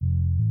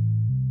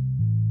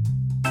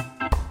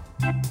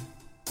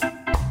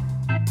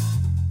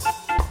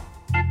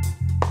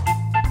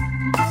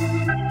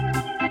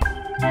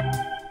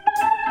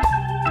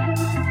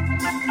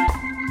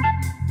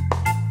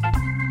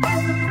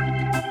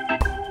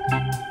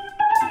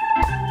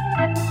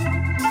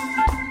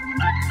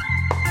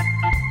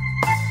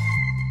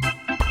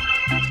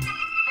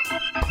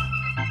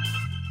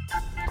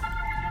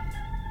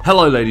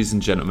Hello, ladies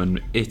and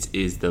gentlemen. It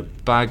is the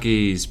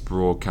Baggies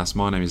broadcast.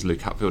 My name is Luke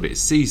Hatfield. It's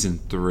season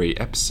 3,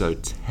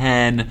 episode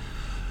 10.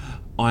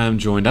 I am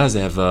joined, as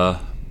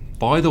ever,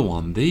 by the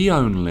one, the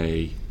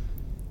only,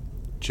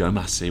 Joe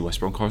Massey,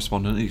 West Brom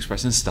correspondent at the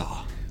Express and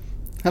Star.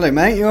 Hello,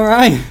 mate. You all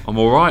right? I'm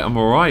all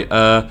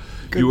right.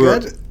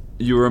 Good.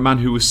 You were a man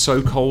who was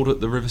so cold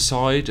at the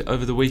Riverside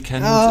over the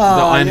weekend that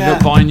I ended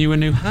up buying you a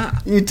new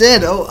hat. You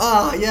did?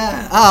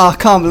 Yeah. I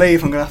can't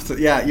believe I'm going to have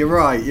to... Yeah, you're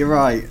right.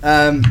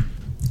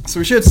 So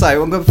we should say,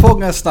 before I'm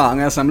going to start, I'm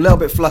going to say I'm a little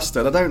bit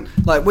flustered.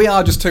 We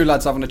are just two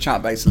lads having a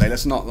chat, basically.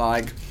 Let's not,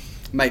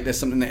 make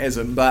this something that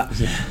isn't. But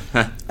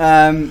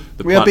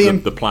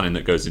the planning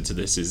that goes into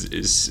this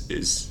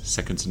is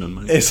second to none,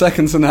 mate. It's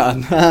second to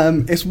none.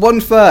 It's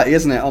 1:30,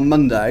 isn't it, on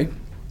Monday?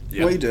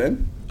 Yep. What are you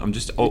doing? I'm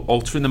just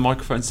altering the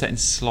microphone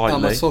settings slightly.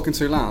 Am I talking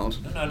too loud?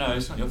 No,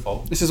 it's not your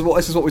fault. This is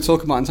what we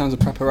talk about in terms of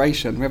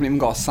preparation. We haven't even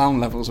got our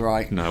sound levels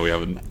right. No, we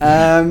haven't.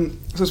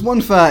 So it's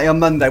 1:30 on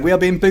Monday. We are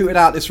being booted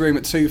out this room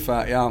at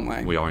 2:30, aren't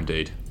we? We are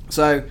indeed.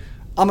 So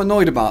I'm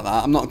annoyed about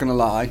that. I'm not going to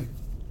lie.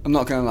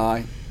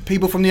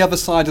 People from the other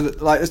side of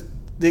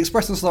the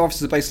Express and Star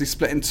offices are basically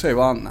split in two,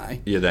 aren't they?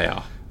 Yeah, they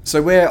are. So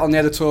we're on the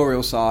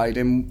editorial side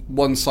in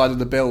one side of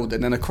the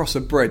building, and across a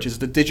bridge is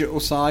the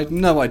digital side.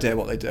 No idea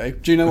what they do.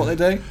 Do you know what they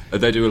do?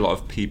 They do a lot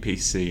of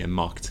PPC and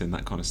marketing,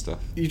 that kind of stuff.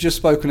 You've just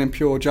spoken in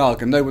pure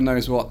jargon. No one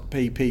knows what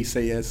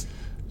PPC is.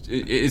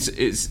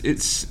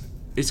 It's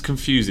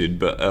confusing,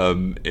 but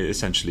it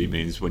essentially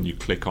means when you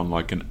click on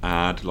an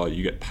ad,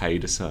 you get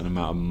paid a certain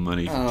amount of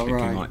money for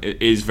clicking on it.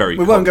 It is very.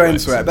 We won't go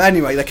into it, but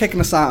anyway, they're kicking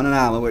us out in an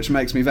hour, which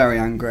makes me very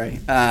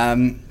angry.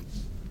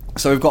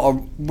 So we've got to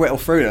whittle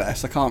through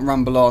this. I can't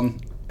ramble on,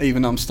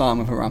 even though I'm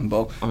starting with a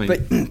ramble.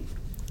 Everyone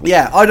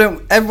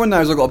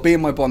knows I've got to be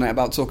in my bonnet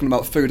about talking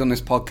about food on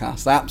this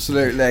podcast. I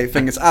absolutely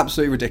think it's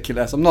absolutely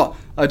ridiculous.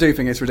 I do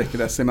think it's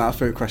ridiculous, the amount of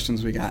food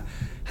questions we get.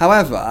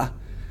 However,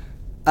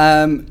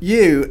 I'm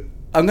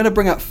going to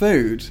bring up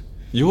food.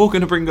 You're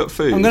going to bring up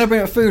food? I'm going to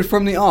bring up food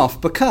from the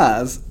off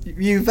because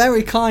you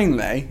very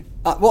kindly...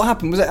 what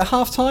happened? Was it a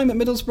half-time at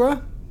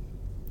Middlesbrough?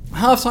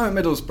 Half-time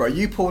at Middlesbrough,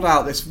 you pulled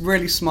out this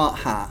really smart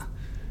hat.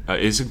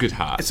 It's a good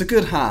hat. It's a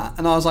good hat.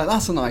 And I was like,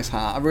 that's a nice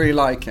hat. I really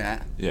like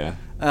it. Yeah.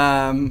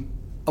 I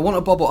want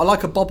a bobble. I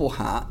like a bobble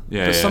hat.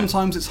 Yeah, but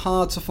sometimes it's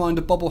hard to find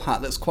a bobble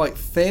hat that's quite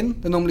thin.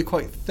 They're normally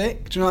quite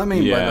thick. Do you know what I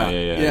mean by that?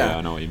 Yeah,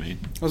 I know what you mean.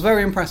 I was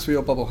very impressed with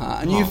your bobble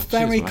hat. And you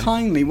very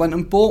kindly went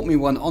and bought me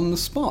one on the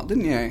spot,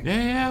 didn't you?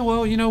 Yeah,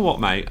 well, you know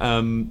what, mate?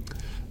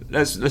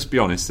 Let's be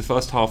honest. The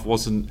first half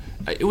wasn't...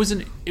 It was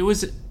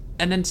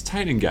an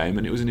entertaining game,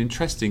 and it was an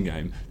interesting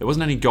game. There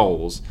wasn't any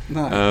goals.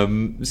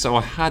 No. So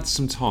I had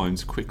some time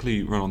to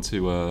quickly run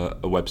onto a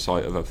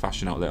website of a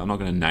fashion outlet. I'm not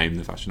going to name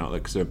the fashion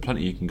outlet because there are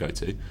plenty you can go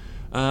to.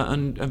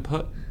 And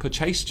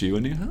purchased you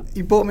a new hat.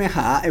 You bought me a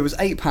hat. It was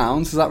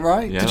 £8. Is that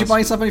right? Yeah, Did you buy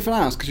yourself anything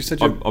else? Because you said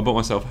I bought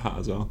myself a hat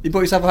as well. You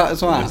bought yourself a hat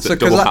as well. Yeah, so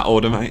double hat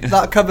order, mate.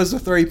 That covers the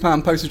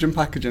 £3 postage and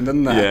packaging,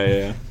 doesn't it?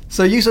 Yeah.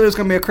 So you said it was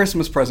going to be a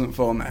Christmas present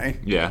for me.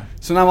 Yeah.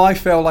 So now I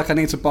feel like I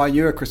need to buy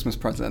you a Christmas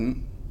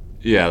present.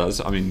 Yeah, as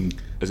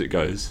it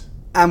goes.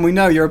 And we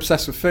know you're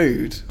obsessed with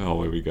food.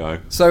 Oh, here we go.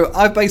 So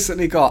I've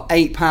basically got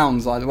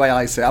 £8, like the way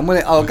I see it.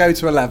 I'll go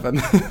to 11.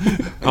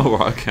 Oh,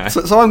 right, okay.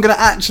 So I'm going to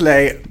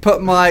actually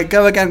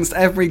go against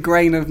every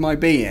grain of my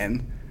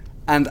being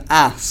and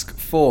ask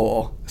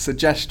for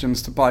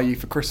suggestions to buy you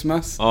for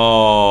Christmas.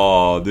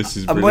 Oh, this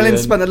is brilliant. I'm willing to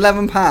spend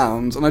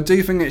 £11, and I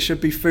do think it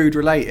should be food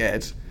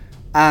related.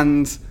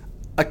 And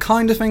I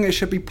kind of think it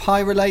should be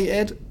pie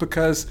related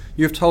because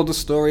you've told the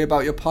story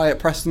about your pie at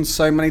Preston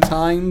so many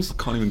times.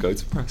 I can't even go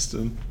to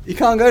Preston. You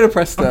can't go to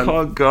Preston? I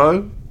can't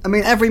go. I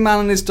mean, every man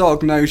and his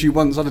dog knows you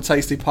once had a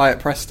tasty pie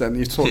at Preston.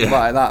 You've talked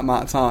about it that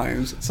amount of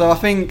times. So I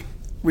think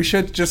we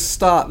should just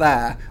start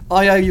there.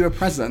 I owe you a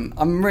present.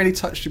 I'm really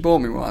touched you bought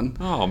me one.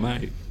 Oh,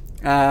 mate.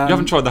 You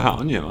haven't tried the hat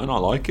on yet, man. I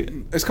like it.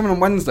 It's coming on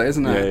Wednesday,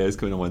 isn't it? Yeah, it's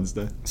coming on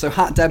Wednesday. So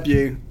hat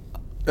debut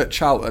at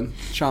Charlton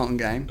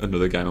game.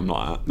 Another game I'm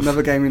not at.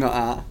 Another game you're not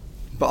at.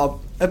 But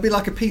it'd be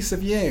like a piece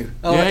of you.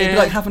 It'd be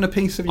like having a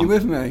piece of you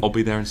with me. I'll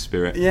be there in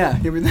spirit. Yeah,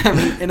 you'll be there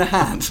in a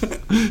hat.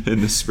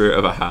 In the spirit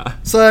of a hat.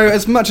 So,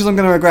 as much as I'm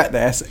going to regret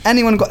this,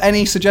 anyone got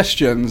any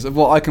suggestions of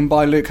what I can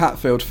buy Luke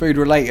Hatfield food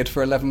related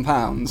for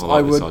 £11?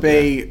 I would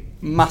be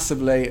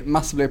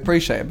massively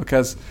appreciated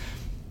because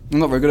I'm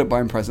not very good at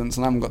buying presents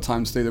and I haven't got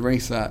time to do the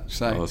research.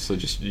 So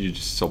you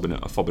just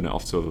fobbing it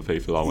off to other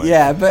people, aren't we?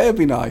 Yeah, but it'd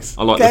be nice.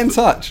 Get in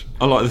touch.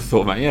 I like the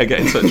thought, mate. Yeah, get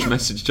in touch.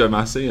 Message Joe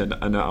Massey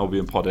and I'll be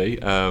in Poddy.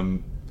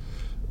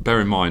 Bear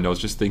in mind, I was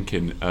just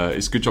thinking,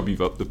 it's a good job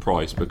you've upped the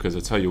price because I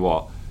tell you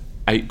what,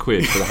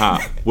 £8 for the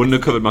hat wouldn't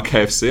have covered my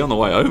KFC on the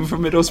way home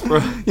from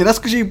Middlesbrough. Yeah, that's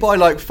because you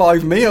buy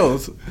 5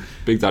 meals.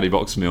 Big Daddy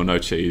box meal, no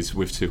cheese,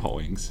 with 2 hot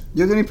wings.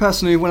 You're the only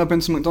person who, when I've been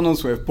to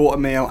McDonald's with, bought a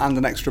meal and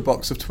an extra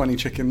box of 20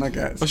 chicken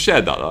nuggets. I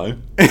shared that though.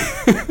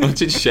 I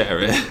did share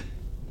it.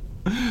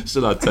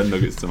 Still had 10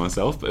 nuggets to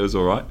myself, but it was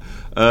alright.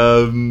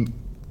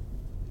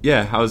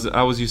 Yeah,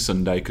 how was your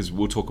Sunday? Because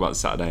we'll talk about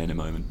Saturday in a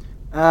moment.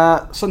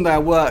 Sunday I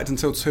worked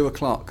until 2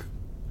 o'clock.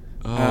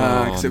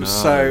 Because it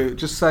was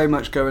just so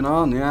much going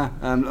on. Yeah,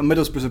 and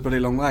Middlesbrough's a pretty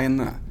long way, isn't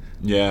it?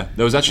 Yeah,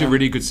 there was actually a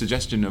really good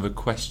suggestion of a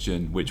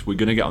question which we're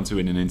going to get onto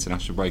in an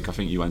international break. I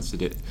think you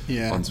answered it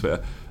on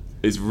Twitter.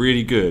 It's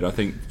really good. I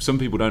think some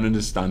people don't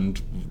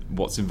understand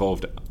what's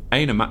involved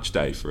in a match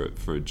day for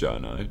a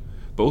journo,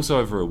 but also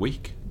over a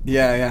week.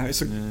 Yeah. I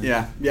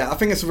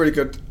think it's a really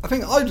good. I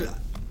think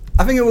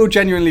it will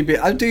genuinely be.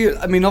 I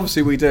mean,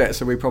 obviously we do it,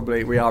 so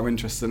we are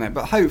interested in it.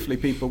 But hopefully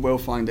people will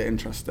find it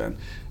interesting.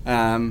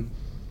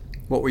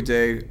 What we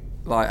do.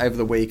 Like over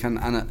the week and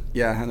at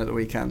the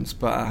weekends,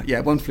 but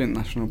one for the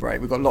international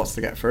break. We've got lots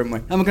to get through, haven't we?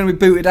 And we're going to be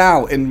booted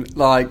out in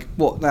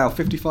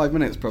 55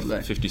 minutes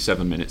probably.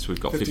 57 minutes.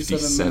 We've got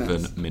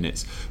 57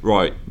 minutes.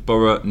 Right,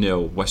 Borough 0,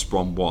 West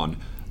Brom 1.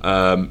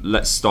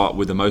 Let's start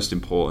with the most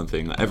important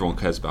thing that everyone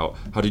cares about.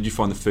 How did you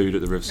find the food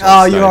at the Riverside?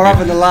 Oh, you are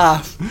having a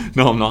laugh.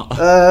 No, I'm not.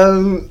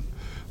 I'm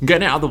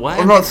getting it out of the way.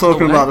 I'm not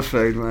talking about the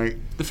food, mate.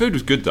 The food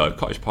was good though.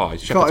 Cottage pie.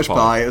 Cottage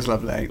pie. It was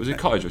lovely. Was it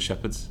cottage or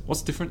shepherd's?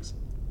 What's the difference?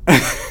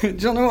 Do you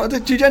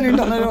genuinely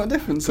not know what the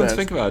difference is? Come to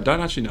think about it, I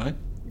don't actually know.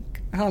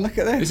 Oh, look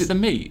at this. Is it the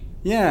meat?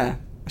 Yeah.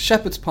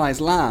 Shepherd's pie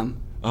is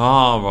lamb.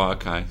 Oh, right,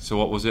 okay. So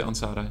what was it on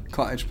Saturday?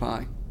 Cottage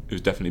pie. It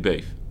was definitely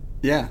beef?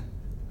 Yeah.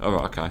 Oh,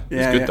 right, okay. It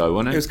was good though,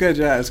 wasn't it? It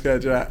was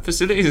good, yeah.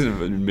 Facilities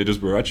in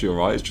Middlesbrough are actually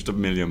alright. It's just a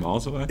million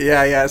miles away.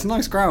 Yeah. It's a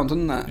nice ground,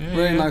 isn't it? Yeah,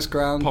 really nice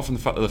ground. Apart from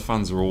the fact that the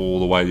fans are all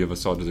the way the other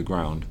side of the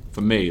ground.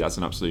 For me, that's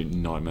an absolute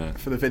nightmare.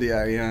 For the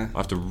video, yeah. I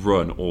have to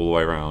run all the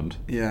way around.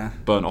 Yeah.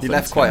 Burnt off. You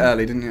left quite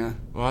early, didn't you?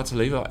 Well, I had to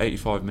leave at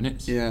 85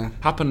 minutes. Yeah.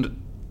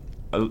 Happened.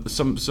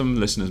 Some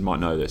listeners might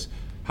know this.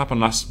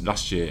 Happened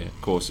last year.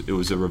 Of course, it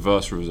was a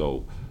reverse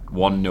result.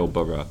 1-0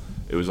 Borough.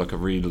 It was like a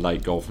really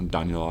late goal from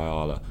Daniel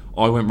Ayala.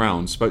 I went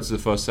round, spoke to the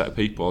first set of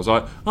people. I was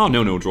like, "Oh,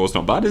 0-0 draw's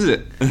not bad, is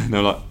it?" And they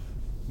were like,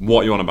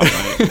 "What are you on about,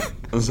 mate?"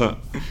 And so,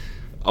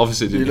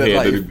 obviously, didn't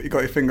hear you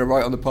got your finger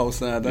right on the pulse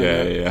there, don't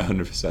you? Yeah,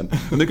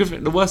 100%.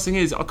 And the worst thing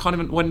is, I can't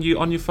even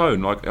on your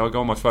phone. Like I go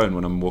on my phone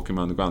when I'm walking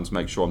around the grounds to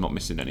make sure I'm not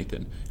missing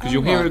anything because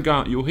you'll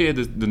hear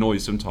the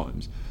noise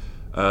sometimes.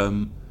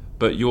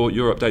 But your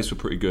updates were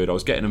pretty good. I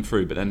was getting them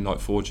through, but then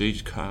 4G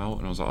just cut out,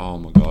 and I was like, "Oh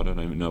my god, I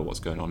don't even know what's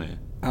going on here."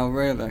 Oh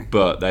really?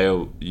 But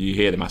you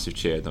hear the massive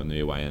cheer on the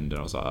away end, and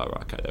I was like, "Oh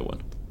right, okay, they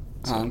won."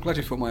 So, I'm glad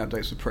you thought my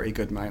updates were pretty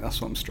good, mate.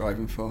 That's what I'm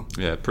striving for.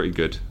 Yeah, pretty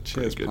good.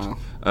 Cheers, pretty good.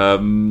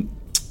 Pal.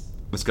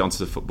 Let's get on to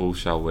the football,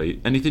 shall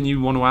we? Anything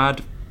you want to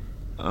add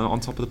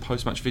on top of the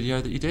post-match video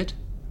that you did?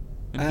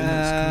 Anything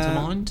that's come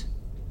to mind?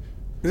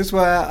 Is this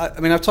where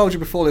I've told you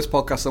before this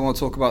podcast I want to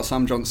talk about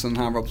Sam Johnson and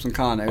Hal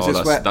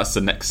Robson-Kanu. That's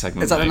the next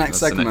segment. Is that the next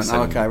segment?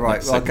 Oh, okay,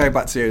 right. Well, I'll go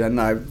back to you then.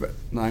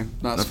 No,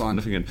 that's fine.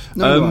 Nothing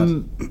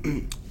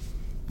good.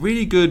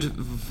 Really good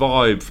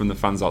vibe from the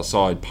fans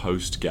outside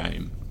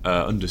post-game.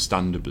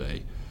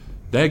 Understandably,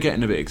 they're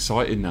getting a bit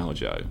excited now,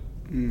 Joe.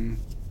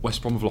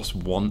 West Brom have lost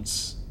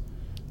once,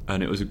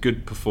 and it was a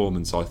good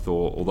performance, I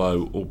thought.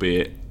 Although,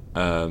 albeit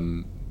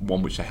one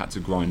which they had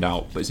to grind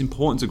out, but it's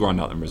important to grind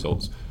out them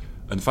results.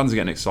 And fans are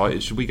getting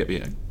excited. Should we be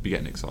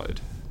getting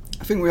excited?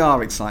 I think we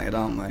are excited,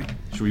 aren't we?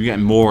 Should we be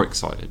getting more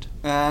excited?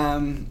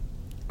 I'm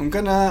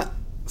gonna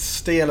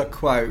steal a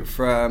quote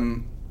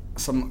from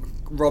some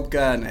Rob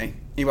Gurney.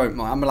 He won't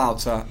mind. I'm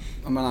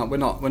allowed. We're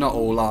not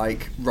all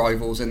like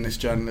rivals in this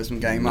journalism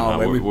game, are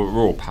we? We're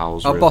all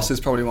pals. Our bosses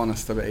probably want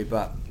us to be,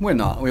 but we're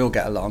not. We all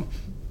get along.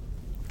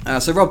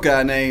 So Rob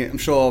Gurney, I'm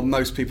sure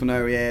most people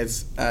know who he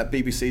is.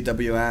 BBC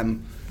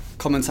WM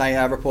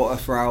commentator, reporter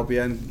for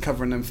Albion,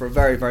 covering them for a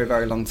very, very,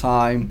 very long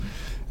time.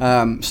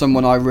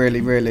 Someone I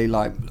really, really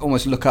like,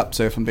 almost look up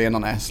to, if I'm being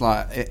honest.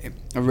 I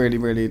really,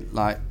 really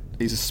like.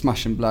 He's a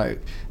smashing bloke.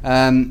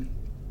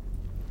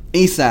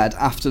 He said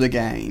after the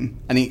game,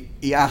 and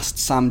he asked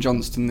Sam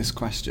Johnston this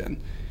question.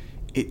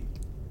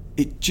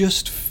 It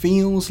just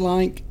feels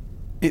like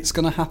it's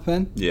going to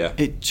happen. Yeah.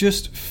 It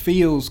just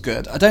feels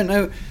good. I don't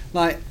know,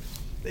 like.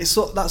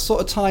 That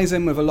sort of ties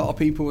in with a lot of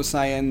people were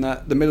saying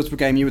that the Middlesbrough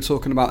game you were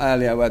talking about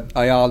earlier where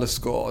Ayala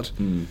scored.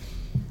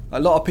 A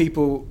lot of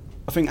people,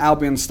 I think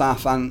Albion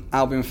staff and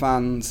Albion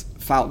fans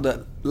felt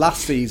that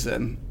last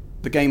season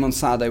the game on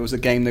Saturday was a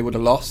game they would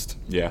have lost.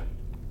 Yeah.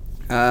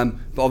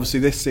 But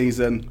obviously this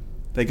season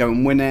they go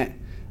and win it.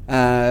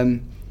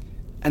 And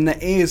there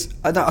is,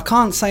 I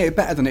can't say it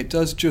better than it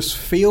does just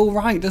feel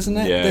right, doesn't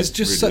it? Yeah, there's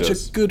just really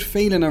such a good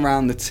feeling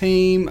around the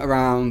team,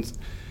 around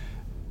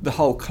the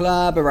whole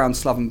club, around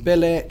Slaven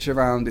Bilic,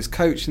 around his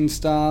coaching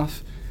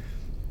staff.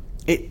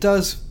 It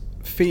does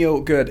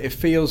feel good. It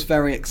feels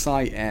very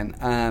exciting.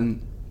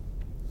 And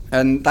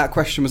that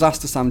question was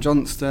asked to Sam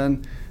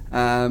Johnston,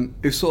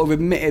 who sort of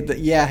admitted that,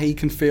 yeah, he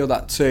can feel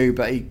that too,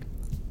 but he,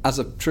 as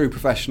a true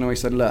professional, he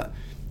said, look,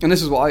 and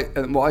this is what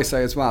I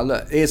say as well,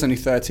 look, he is only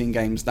 13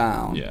 games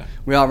down. Yeah.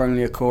 We are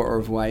only a quarter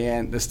of the way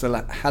in. There's still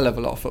a hell of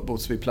a lot of football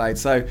to be played.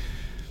 So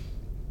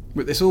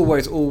it's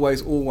always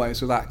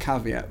with that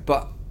caveat.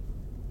 But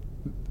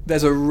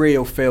there's a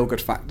real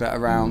feel-good factor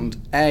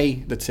around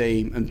A, the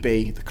team, and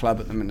B, the club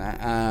at the minute.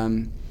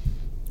 And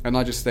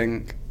I just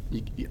think,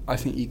 I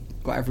think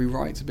you've got every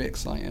right to be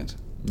excited.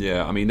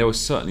 Yeah, I mean, there were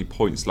certainly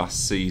points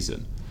last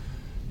season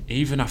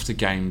even after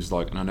games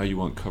like, and I know you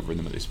weren't covering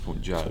them at this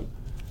point, Joe,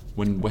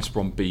 when West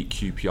Brom beat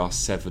QPR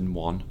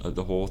 7-1 at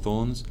the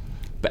Hawthorns,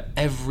 but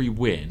every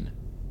win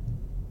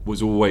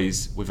was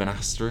always with an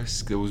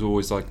asterisk. There was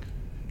always like,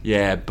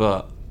 yeah,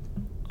 but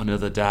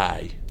another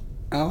day.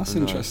 Oh, that's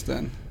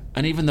interesting.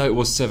 And even though it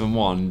was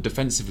 7-1,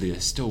 defensively they're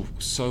still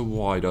so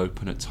wide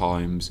open at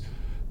times.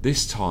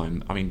 This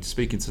time, I mean,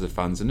 speaking to the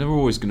fans, and they're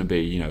always going to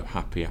be,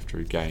 happy after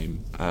a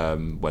game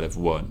where they've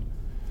won.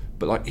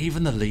 But like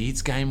even the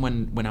Leeds game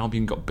when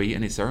Albion got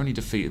beaten, it's their only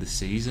defeat of the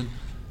season.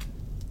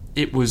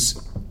 There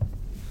was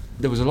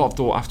a lot of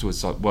thought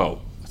afterwards, like,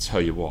 well, I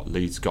tell you what,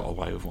 Leeds got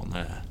away with one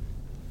there.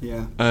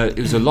 Yeah. It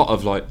was a lot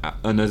of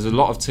and there's a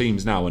lot of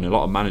teams now and a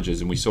lot of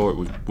managers, and we saw it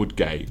with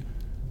Woodgate,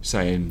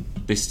 saying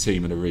this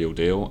team are the real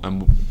deal.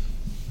 And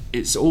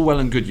it's all well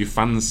and good you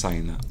fans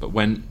saying that, but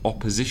when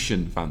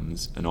opposition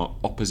fans and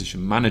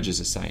opposition managers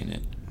are saying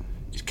it,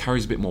 it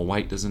carries a bit more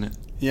weight, doesn't it?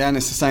 Yeah, and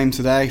it's the same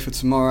today for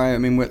tomorrow. I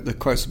mean, the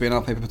quotes will be in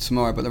our paper for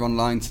tomorrow, but they're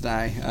online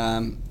today.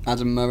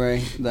 Adam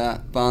Murray,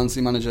 the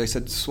Barnsley manager, he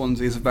said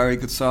Swansea is a very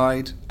good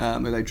side.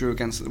 They drew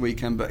against at the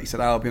weekend, but he said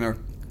Albion are a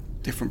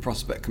different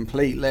prospect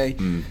completely.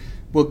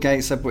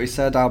 Woodgate said what he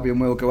said, Albion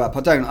will go up.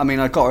 I've got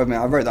to admit,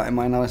 I wrote that in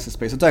my analysis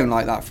piece. I don't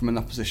like that from an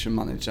opposition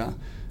manager.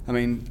 I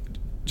mean,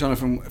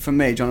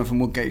 Jonathan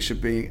Woodgate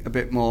should be a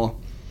bit more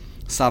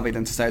savvy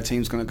than to say a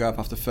team's going to go up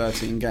after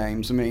 13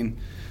 games. I mean,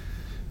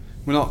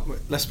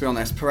 let's be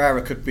honest,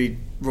 Pereira could be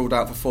ruled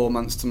out for 4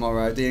 months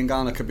tomorrow.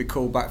 Diangana could be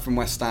called back from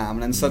West Ham,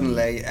 and then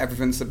suddenly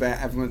everyone's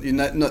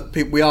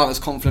we aren't as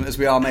confident as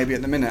we are maybe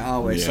at the minute,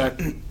 are we? Yeah. So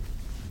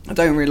I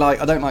don't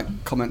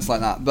like comments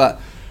like that,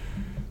 but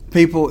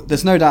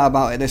there's no doubt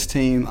about it, this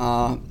team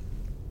are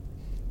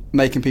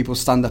making people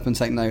stand up and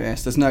take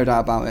notice. There's no doubt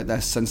about it, they're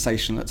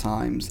sensational at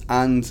times.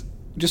 And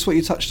just what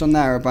you touched on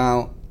there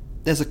about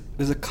there's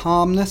a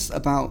calmness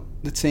about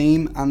the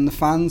team and the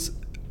fans.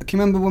 Can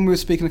you remember when we were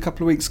speaking a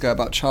couple of weeks ago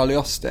about Charlie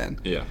Austin?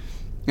 Yeah.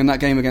 In that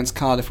game against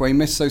Cardiff where he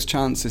missed those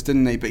chances,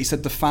 didn't he? But he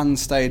said the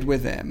fans stayed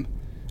with him.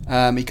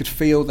 He could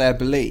feel their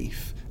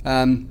belief.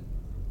 And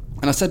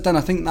I said then,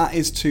 I think that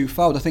is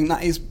twofold. I think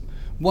that is,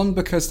 one,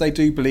 because they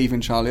do believe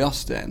in Charlie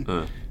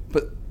Austin,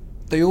 but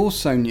they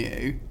also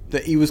knew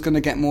that he was going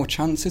to get more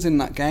chances in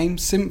that game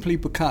simply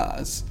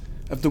because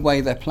of the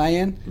way they're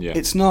playing. Yeah.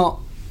 It's not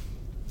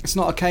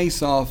a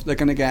case of they're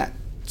going to get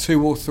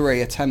 2 or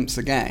 3 attempts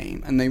a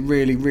game and they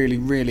really, really,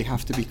 really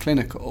have to be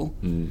clinical,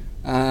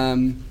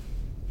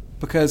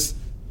 because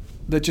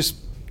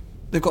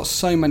they've got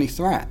so many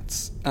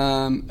threats,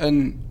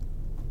 and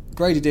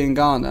Grady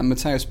Diangana and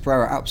Mateus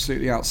Pereira are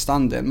absolutely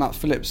outstanding. Matt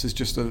Phillips is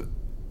just a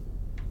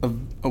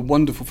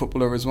wonderful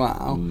footballer as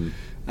well.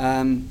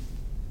 There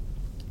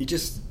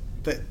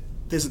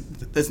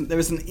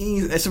is an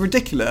ease. It's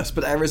ridiculous,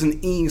 but there is an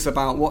ease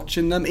about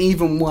watching them,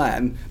 even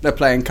when they're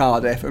playing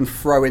Cardiff and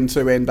throwing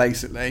 2 in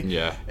basically.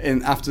 Yeah.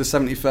 In after the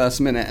 71st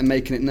minute and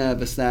making it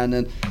nervous then,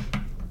 and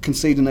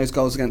conceding those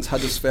goals against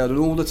Huddersfield, and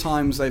all the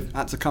times they've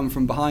had to come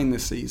from behind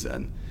this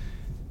season.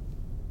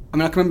 I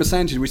mean, I can remember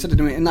saying to you, we said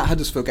it in that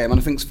Huddersfield game, and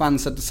I think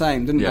fans said the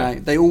same, didn't they?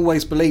 They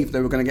always believed they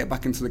were going to get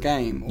back into the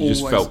game. You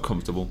just felt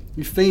comfortable.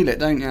 You feel it,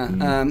 don't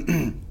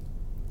you?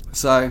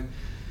 So,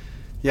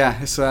 yeah,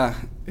 it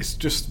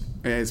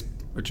is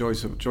a joy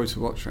to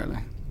watch, really.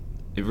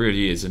 It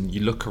really is, and you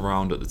look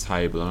around at the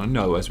table, and I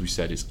know, as we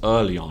said, it's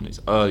early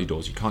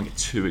doors, you can't get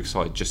too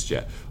excited just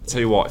yet. I'll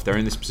tell you what, if they're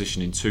in this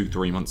position in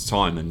 2-3 months'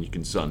 time, then you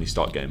can certainly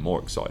start getting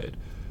more excited.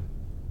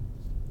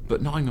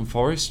 But Nottingham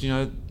Forest,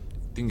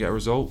 didn't get a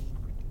result.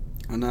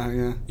 I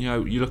know, yeah.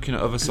 You're looking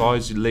at other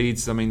sides,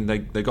 Leeds, I mean, they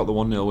got the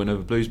 1-0 win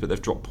over Blues, but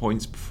they've dropped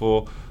points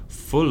before.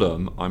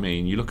 Fulham, I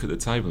mean, you look at the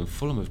table, and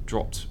Fulham have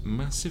dropped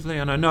massively,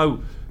 and I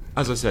know,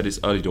 as I said, it's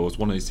early doors,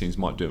 one of these teams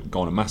might go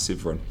on a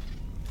massive run.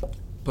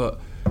 But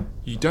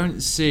you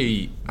don't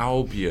see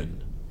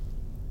Albion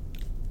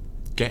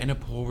getting a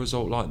poor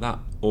result like that,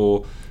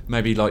 or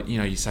maybe like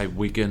you say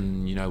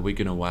Wigan,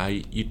 Wigan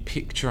away. You'd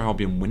picture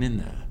Albion winning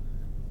there.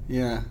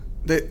 Yeah,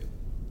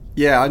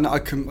 I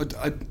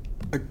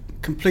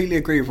completely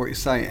agree with what you're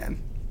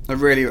saying. I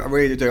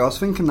really do. I was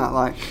thinking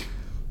that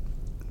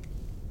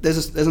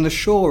there's an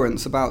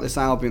assurance about this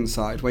Albion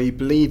side where you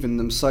believe in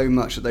them so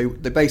much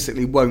that they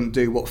basically won't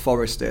do what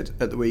Forest did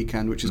at the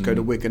weekend, which is go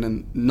to Wigan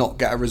and not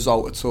get a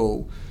result at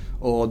all,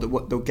 or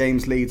the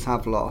games Leeds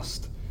have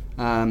lost.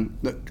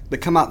 They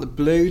come out the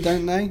blue,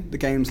 don't they? The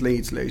games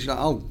Leeds lose. You're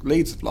like, oh,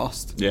 Leeds have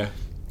lost. Yeah.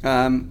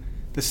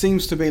 There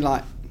seems to be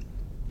an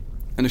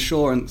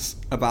assurance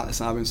about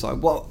this Albion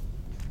side. What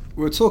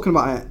we were talking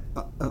about it.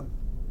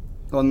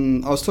 I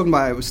was talking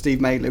about it with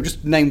Steve Madeley. We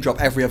just name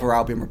drop every other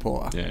Albion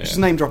reporter. Yeah. Just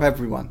name drop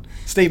everyone.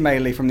 Steve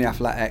Madeley from The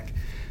Athletic.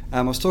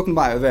 I was talking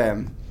about it with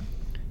him.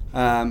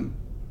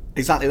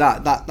 Exactly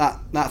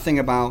that thing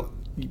about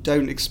you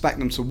don't expect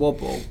them to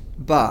wobble,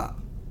 but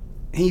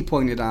he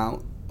pointed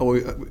out,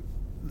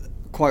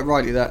 quite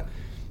rightly, that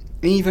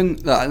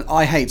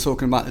I hate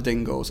talking about the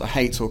Dingles. I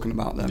hate talking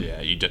about them.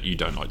 Yeah, you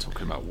don't like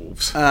talking about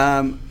Wolves.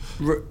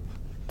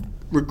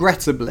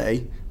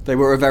 Regrettably, they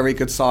were a very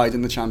good side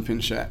in the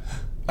Championship.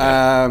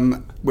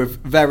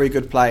 with very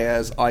good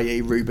players,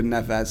 i.e. Ruben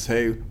Neves,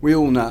 who we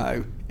all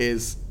know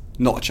is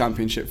not a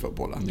championship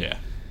footballer. Yeah.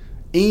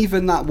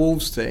 Even that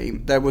Wolves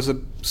team, there was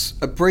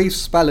a brief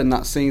spell in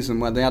that season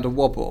where they had a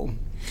wobble.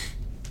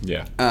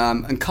 Yeah.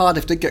 And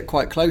Cardiff did get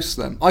quite close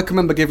to them. I can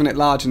remember giving it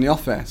large in the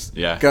office.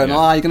 Yeah. Going, you're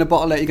going to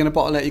bottle it, you're going to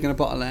bottle it, you're going to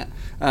bottle it.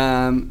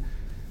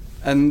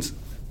 I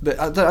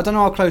don't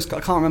know how close,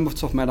 I can't remember off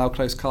the top of my head how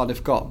close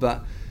Cardiff got,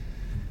 but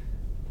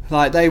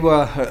like they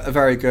were a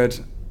very good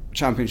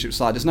championship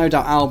side. There's no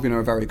doubt Albion are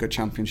a very good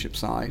championship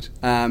side.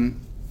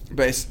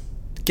 But it's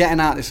getting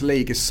out of this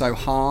league is so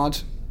hard.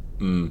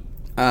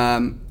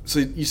 So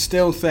you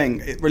still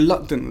think,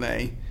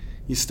 reluctantly,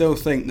 you still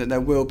think that there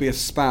will be a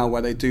spell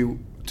where they do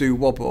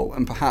wobble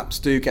and perhaps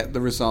do get the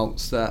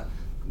results that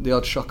the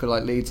odd shocker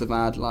like Leeds have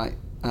had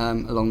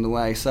along the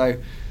way. So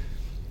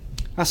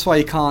that's why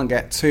you can't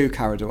get too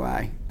carried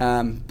away.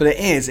 But it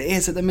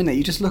is at the minute.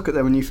 You just look at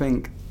them and you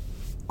think,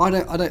 I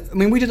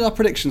mean, we did our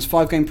predictions,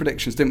 5-game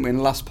predictions, didn't we, in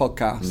the last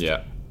podcast?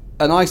 Yeah.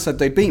 And I said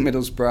they beat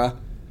Middlesbrough,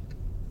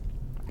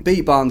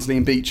 beat Barnsley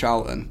and beat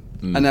Charlton.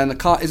 And then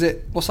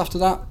what's after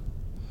that?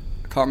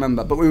 Can't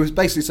remember, but we was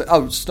basically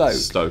saying,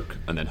 Stoke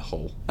and then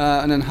Hull,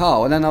 and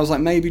then I was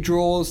like, maybe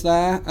draws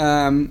there,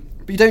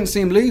 but you don't see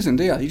him losing,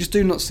 do you? You just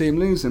do not see him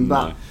losing.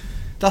 But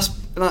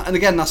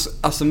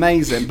that's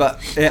amazing. But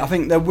I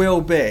think there will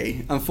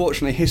be,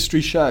 unfortunately,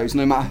 history shows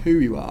no matter who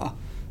you are,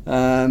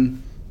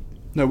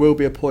 there will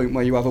be a point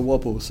where you have a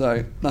wobble.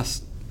 So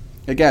that's,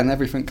 again,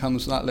 everything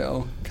comes with that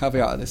little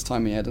caveat at this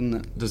time of year, doesn't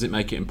it? Does it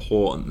make it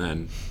important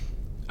then?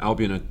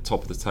 Albion are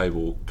top of the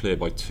table, clear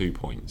by 2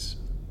 points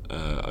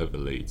over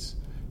Leeds.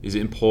 Is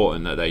it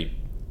important that they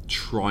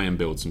try and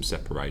build some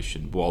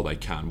separation while they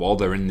can, while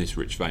they're in this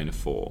rich vein of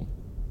form?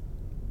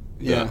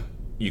 Yeah,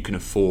 you can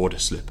afford a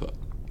slip up.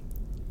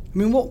 I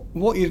mean,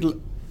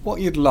 what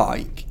you'd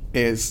like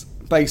is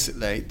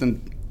basically,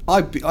 then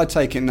I'd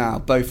take it now,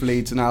 both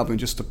Leeds and Albion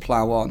just to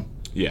plough on.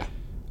 Yeah.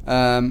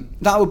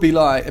 That would be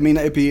like, I mean,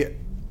 it'd be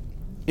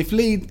if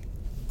Leeds.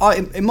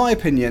 In my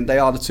opinion, they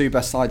are the two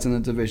best sides in the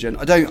division.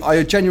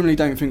 I genuinely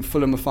don't think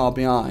Fulham are far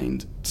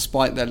behind,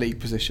 despite their league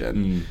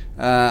position.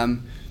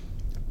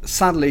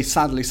 Sadly,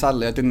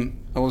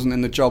 I wasn't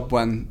in the job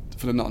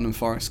for the Nottingham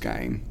Forest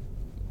game.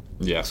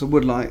 Yeah. So I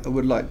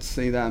would like to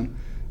see them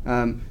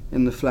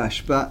in the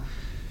flesh, but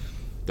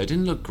they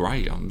didn't look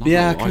great. I'm not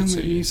gonna lie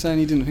to you. You saying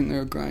you didn't think they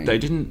were great? They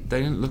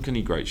didn't look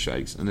any great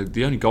shakes, and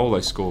the only goal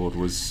they scored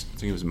was, I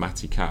think it was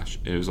Matty Cash.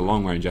 It was a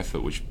long range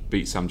effort which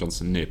beat Sam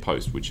Johnson near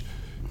post, which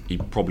he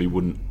probably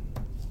wouldn't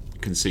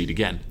concede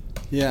again.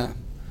 Yeah.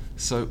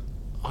 So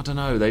I don't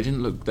know. They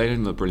didn't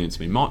look brilliant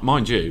to me.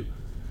 Mind you,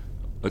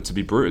 to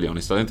be brutally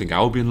honest, I don't think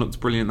Albion looked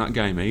brilliant that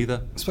game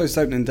either. I suppose it's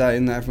opening day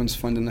and everyone's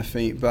finding their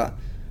feet, but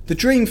the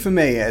dream for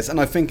me is, and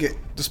I think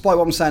despite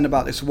what I'm saying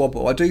about this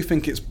wobble, I do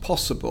think it's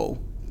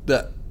possible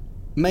that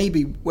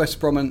maybe West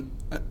Brom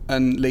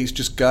and Leeds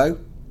just go.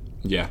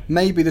 Yeah.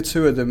 Maybe the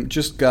two of them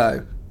just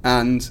go,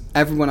 and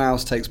everyone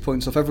else takes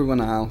points off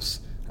everyone else.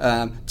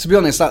 To be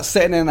honest, that's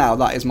sitting there now.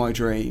 That is my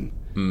dream.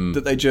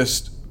 That they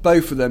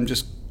both of them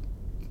just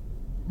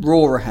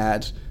roar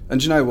ahead. And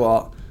do you know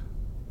what?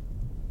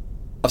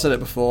 I've said it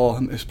before.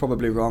 It's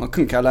probably wrong. I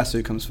couldn't care less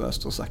who comes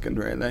first or second,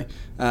 really.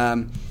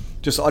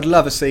 I'd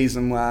love a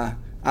season where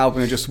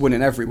Albion are just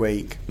winning every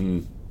week,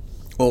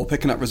 or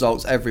picking up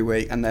results every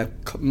week, and they're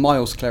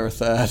miles clear of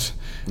third.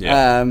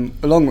 Yeah.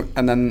 And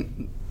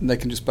then they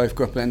can just both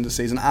go up at the end of the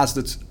season as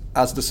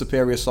the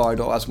superior side,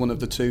 or as one of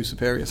the two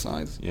superior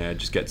sides. Yeah,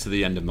 just get to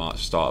the end of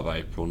March, start of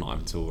April, not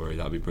having to worry.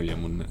 That'd be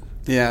brilliant, wouldn't it?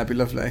 Yeah, it'd be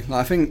lovely.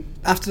 I think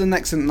after the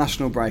next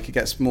international break, it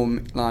gets more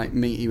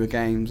meaty with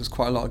games. There's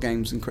quite a lot of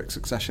games in quick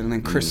succession, and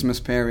then Christmas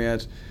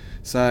period.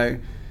 So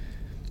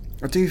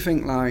I do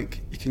think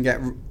you can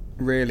get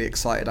really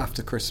excited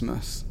after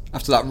Christmas,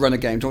 after that run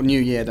of games, or New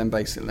Year then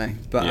basically.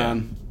 But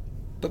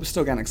we're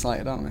still getting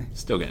excited, aren't we?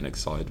 Still getting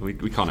excited.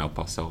 We can't help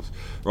ourselves.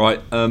 Right,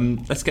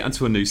 let's get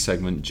into a new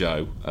segment,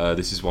 Joe.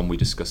 This is one we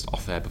discussed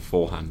off air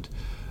beforehand.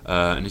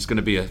 And it's going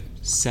to be a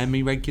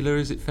semi-regular,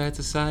 is it fair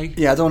to say?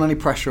 Yeah, I don't want any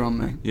pressure on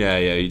me.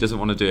 Yeah, he doesn't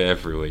want to do it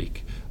every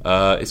week.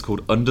 It's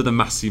called Under the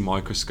Massey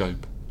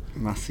Microscope.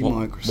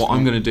 Microscope. What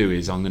I'm going to do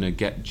is I'm going to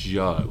get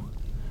Joe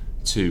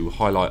to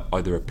highlight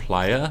either a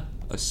player,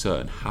 a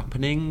certain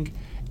happening,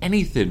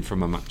 anything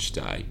from a match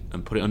day,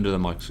 and put it under the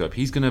microscope.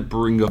 He's going to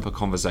bring up a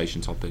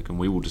conversation topic and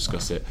we will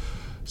discuss it.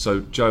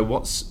 So, Joe,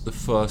 what's the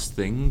first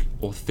thing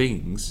or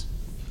things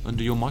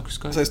under your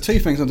microscope? So there's two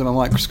things under my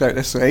microscope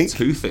this week.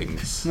 Two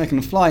things. Making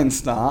a flying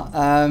start.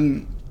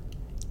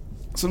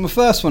 So my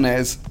first one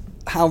is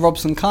Hal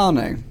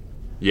Robson-Kanu.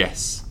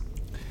 Yes.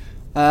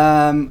 Who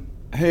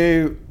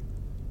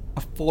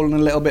I've fallen a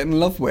little bit in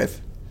love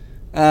with.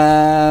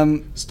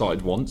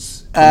 Started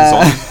once,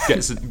 comes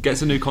on,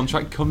 gets a new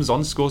contract, comes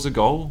on, scores a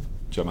goal.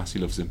 Joe Massey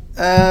loves him.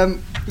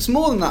 It's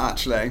more than that,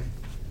 actually.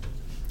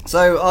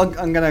 So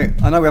I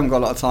know we haven't got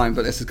a lot of time,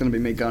 but this is going to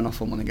be me going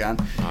off on one again.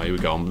 Oh, here we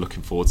go. I'm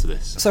looking forward to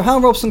this. So Hal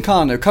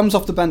Robson-Kanu comes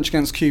off the bench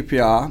against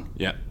QPR.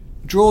 Yeah.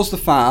 Draws the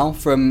foul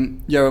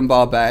from Yohan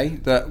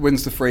Barbe that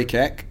wins the free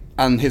kick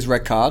and his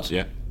red card.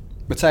 Yeah.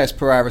 Mateus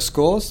Pereira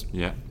scores.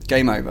 Yeah.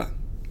 Game over.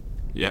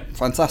 Yeah.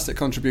 Fantastic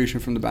contribution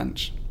from the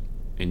bench.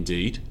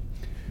 Indeed.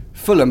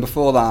 Fulham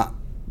before that.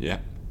 Yeah.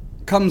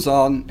 Comes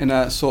on in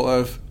a sort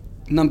of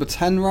number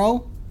 10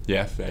 role.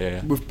 Yeah.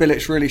 Yeah. With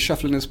Bilic really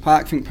shuffling his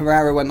pack. I think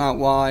Pereira went out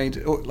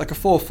wide. Like a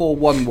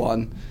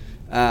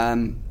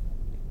 4-4-1-1.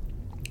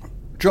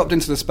 Dropped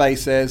into the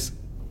spaces.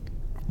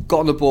 Got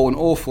on the ball an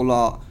awful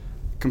lot.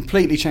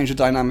 Completely changed the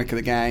dynamic of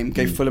the game.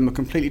 Gave Fulham a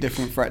completely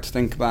different threat to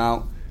think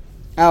about.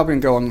 Albion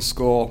go on and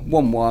score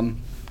 1-1.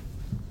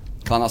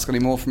 Can't ask any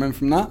more from him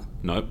from that.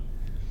 Nope.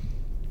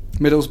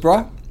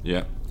 Middlesbrough.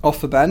 Yeah. Off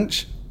the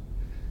bench.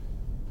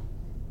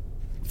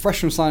 Fresh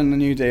from signing a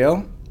new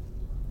deal.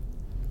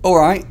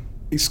 Alright,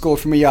 he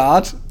scored from a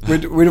yard.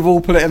 We'd have all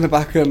put it in the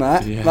back of the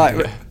net.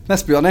 Yeah.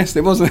 Let's be honest,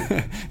 it wasn't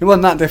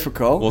that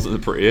difficult. Wasn't the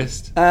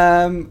prettiest.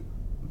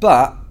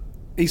 But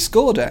he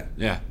scored it.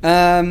 Yeah.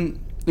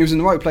 He was in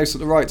the right place at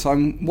the right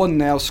time.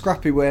 1-0,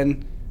 scrappy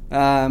win.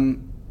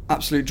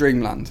 Absolute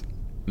dreamland.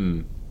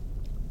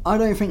 I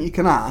don't think you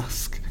can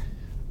ask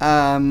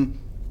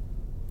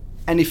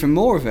anything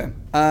more of him.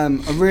 I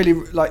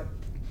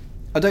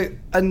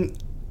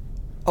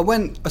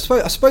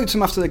spoke to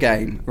him after the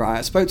game,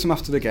 right?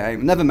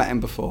 Never met him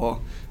before.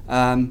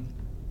 And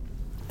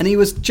he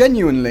was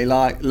genuinely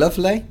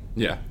lovely.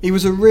 Yeah. He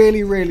was a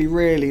really, really,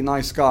 really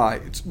nice guy.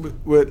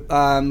 Took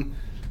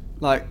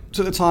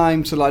the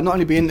time to not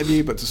only be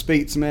interviewed but to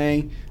speak to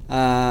me.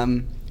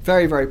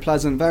 Very, very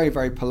pleasant, very,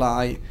 very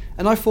polite.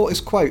 And I thought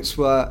his quotes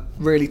were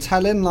really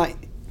telling.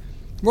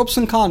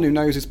 Robson Kanu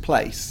knows his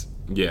place.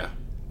 Yeah.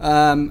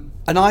 And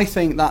I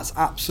think that's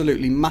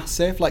absolutely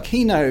massive.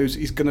 He knows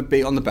he's going to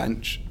be on the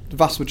bench the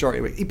vast majority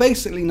of it. He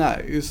basically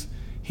knows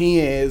he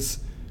is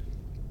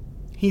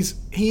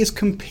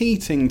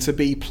competing to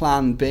be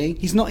Plan B.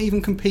 He's not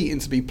even competing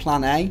to be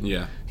Plan A.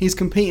 Yeah. He's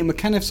competing with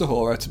Kenneth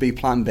Sahora to be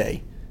Plan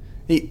B.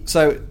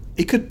 So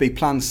he could be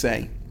Plan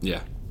C.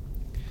 Yeah.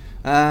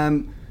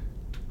 And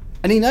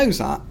he knows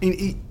that.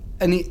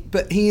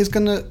 But he is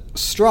going to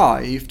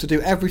strive to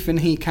do everything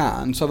he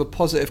can to have a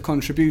positive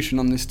contribution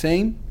on this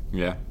team.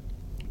 Yeah.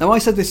 Now I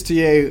said this to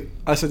you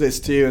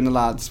and the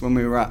lads when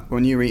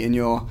you were eating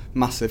your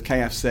massive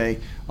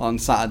KFC on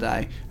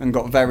Saturday and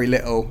got very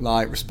little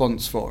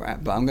response for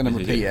it, but I'm going to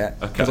repeat it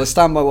because I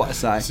stand by what I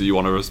say. So you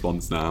want a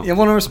response now? Yeah, I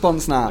want a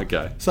response now.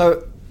 Okay.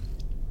 So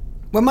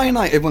when Man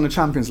United won the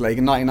Champions League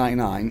in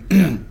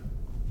 1999,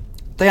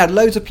 they had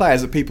loads of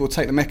players that people would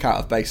take the mick out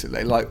of,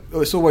 basically.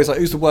 It's always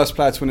who's the worst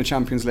player to win the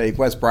Champions League?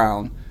 Wes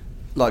Brown,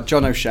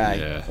 John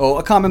O'Shea, or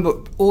I can't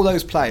remember all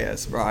those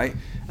players, right?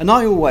 And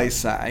I always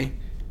say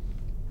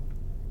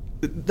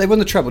they won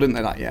the treble, didn't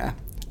they, that year?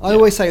 I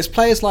always say it's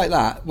players like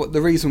that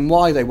the reason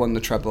why they won the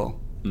treble.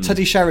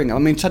 Teddy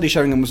Sheringham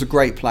was a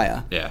great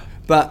player. Yeah.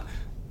 But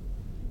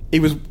he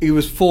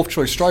was fourth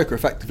choice striker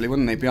effectively,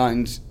 wasn't he,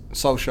 behind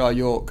Solskjaer,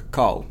 York,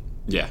 Cole.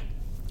 Yeah.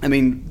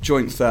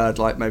 Joint third,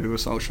 maybe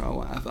with Solskjaer or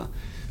whatever.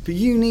 But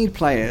you need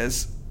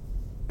players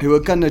who are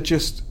going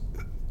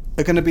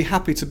to be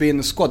happy to be in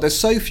the squad. There's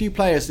so few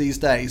players these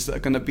days that are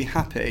going to be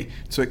happy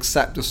to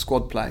accept a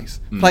squad place.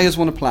 Players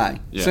want to play.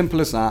 Yeah. Simple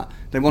as that.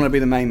 They want to be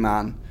the main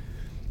man.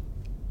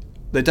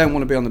 They don't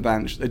want to be on the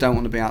bench. They don't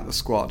want to be out of the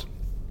squad.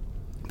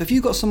 But if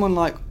you've got someone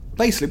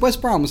basically, Wes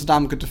Brown was a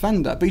damn good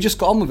defender, but he just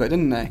got on with it,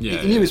 didn't he?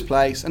 Yeah, he knew his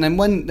place, and then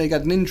when they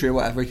got an injury or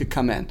whatever, he could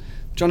come in.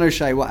 John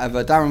O'Shea,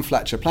 whatever, Darren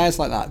Fletcher, players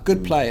like that,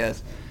 good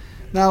players.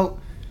 Now,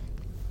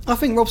 I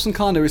think Robson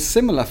Kanu is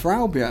similar for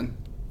Albion.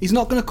 He's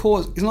not going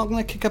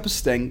to kick up a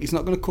stink. He's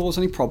not going to cause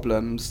any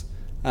problems.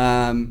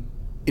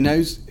 He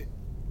knows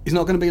he's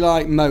not going to be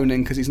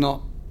moaning because he's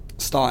not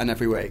starting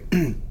every week.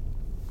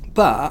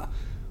 But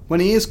when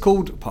he is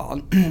called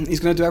upon, he's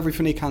going to do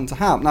everything he can to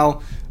help.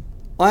 Now,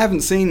 I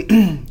haven't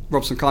seen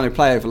Robson Kanu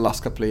play over the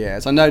last couple of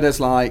years. I know there's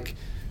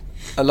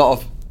a lot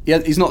of.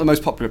 He's not the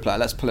most popular player.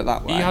 Let's put it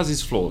that way. He has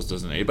his flaws,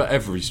 doesn't he? But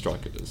every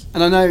striker does.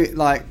 And I know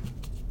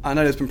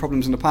there's been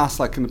problems in the past,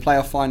 in the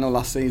playoff final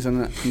last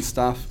season and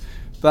stuff.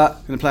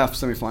 But in the playoff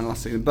semi-final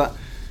last season. But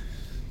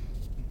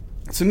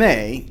to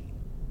me,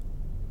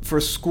 for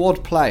a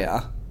squad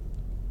player,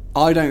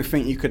 I don't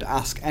think you could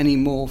ask any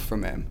more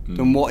from him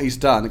than what he's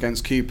done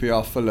against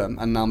QPR, Fulham,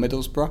 and now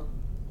Middlesbrough.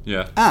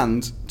 Yeah.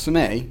 And to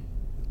me,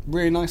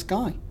 really nice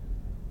guy.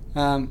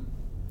 I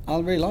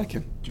really like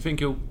him. Do you think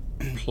he'll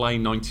play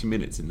 90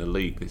 minutes in the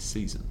league this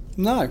season?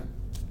 No,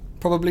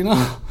 probably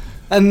not.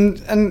 And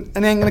he ain't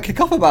going to kick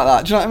off about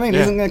that. Do you know what I mean? Yeah.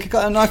 He isn't going to kick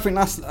off, and I think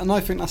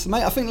that's the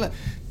mate. I think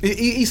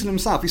he said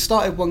himself. He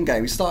started one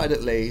game. He started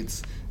at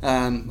Leeds.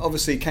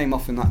 Obviously, came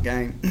off in that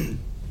game.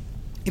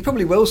 He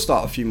probably will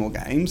start a few more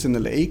games in the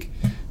league.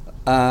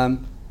 But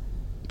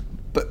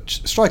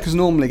strikers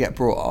normally get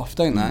brought off,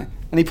 don't they?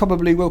 And he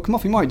probably will come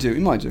off. He might do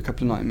a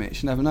couple of 90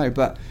 minutes. You never know.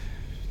 But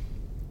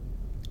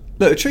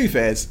look, the truth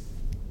is,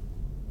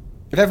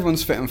 if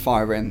everyone's fit and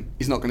firing,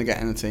 he's not going to get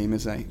in the team,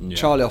 is he? Yeah.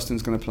 Charlie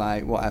Austin's going to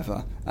play,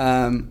 whatever.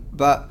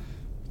 But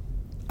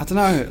I don't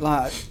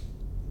know.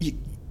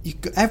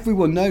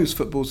 Everyone knows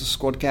football's a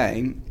squad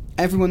game.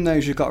 Everyone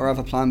knows you've got to have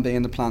a plan B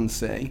and a plan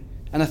C.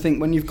 And I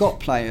think when you've got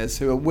players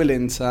who are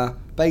willing to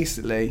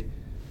basically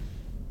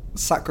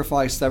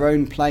sacrifice their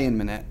own playing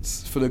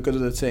minutes for the good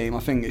of the team, I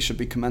think it should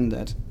be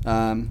commended.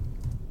 And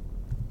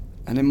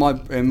in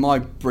my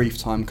brief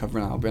time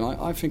covering Albion,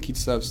 I think he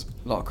deserves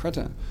a lot of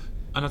credit.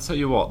 And I'll tell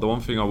you what, the one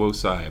thing I will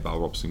say about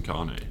Robson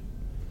Kanu,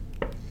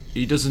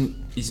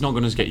 he's not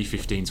going to get you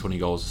 15, 20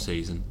 goals a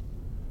season,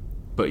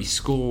 but he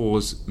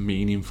scores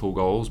meaningful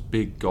goals,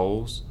 big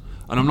goals.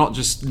 And I'm not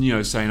just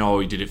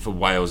saying, he did it for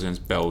Wales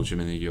against Belgium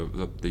in the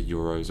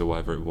Euros or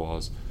whatever it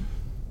was.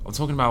 I'm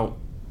talking about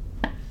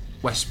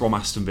West Brom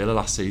Aston Villa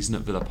last season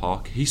at Villa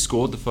Park. He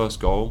scored the first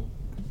goal.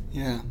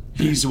 Yeah.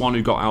 He's the one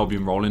who got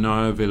Albion rolling.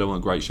 I know Villa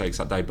weren't great shakes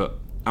that day, but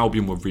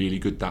Albion were really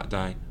good that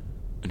day.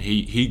 And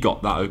he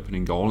got that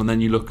opening goal. And then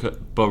you look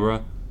at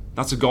Borough.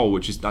 That's a goal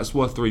that's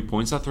worth 3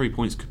 points. That 3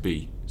 points could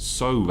be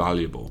so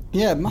valuable.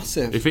 Yeah,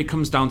 massive. If it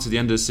comes down to the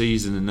end of the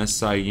season and let's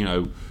say,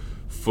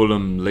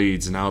 Fulham,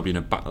 Leeds and Albion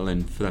are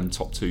battling for them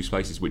top 2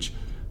 spaces, which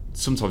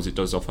sometimes it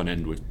does often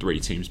end with 3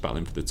 teams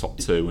battling for the top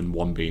 2 and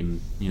one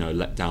being,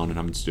 let down and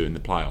having to do it in the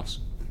playoffs.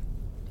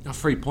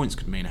 3 points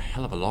could mean a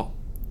hell of a lot.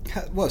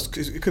 Well,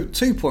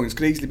 2 points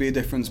could easily be a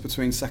difference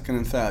between second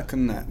and third,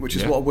 couldn't it? Which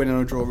is what a win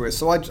and a draw is.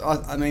 So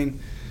I mean,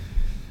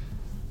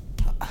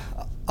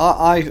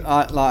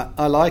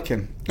 I like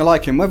him. I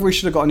like him. Whether we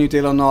should have got a new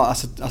deal or not,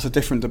 that's a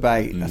different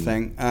debate, I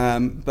think.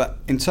 But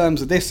in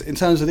terms of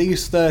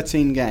these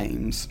 13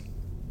 games,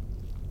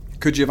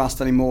 could you have asked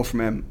any more from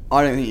him?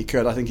 I don't think you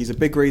could. I think he's a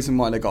big reason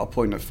why they got a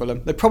point at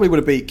Fulham. They probably would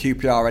have beat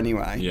QPR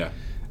anyway. Yeah.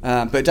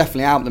 But it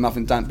definitely helped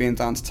them being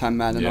down to 10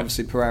 men, and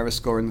obviously Pereira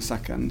scoring the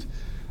second.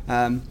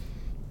 I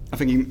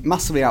think he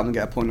massively helped them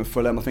get a point at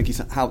Fulham. I think he's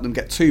helped them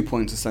get 2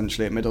 points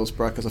essentially at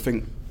Middlesbrough, because I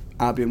think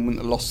Albion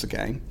wouldn't have lost the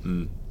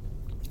game.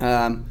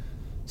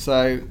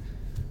 So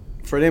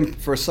for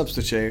a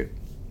substitute,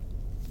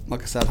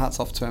 like I said, hats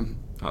off to him.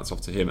 Hats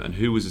off to him. And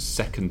who was the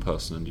second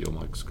person under your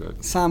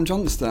microscope? Sam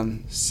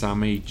Johnston.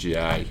 Sammy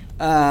J.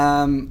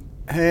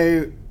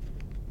 Who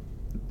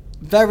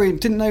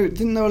didn't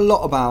know a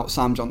lot about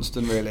Sam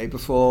Johnston really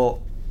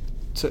before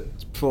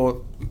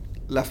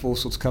left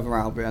Walsall to cover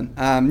Albion.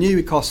 I think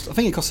he cost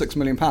 £6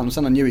 million.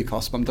 I knew he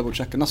cost, but I'm double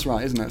checking. That's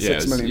right, isn't it?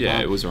 £6 million.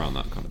 Yeah, it was around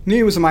that kind of. Knew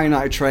he was a Man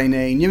United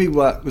trainee. Knew he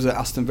was at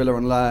Aston Villa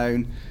on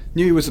loan.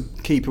 Knew he was a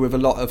keeper with a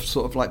lot of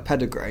sort of like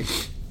pedigree.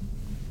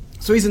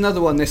 So he's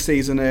another one this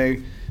season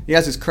who he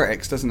has his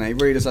critics, doesn't he?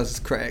 Readers has his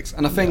critics,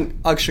 and I think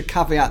I should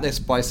caveat this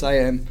by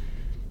saying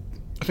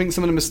I think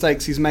some of the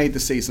mistakes he's made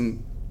this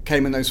season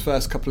came in those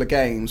first couple of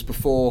games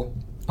before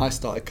I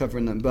started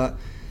covering them. But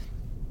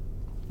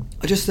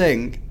I just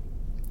think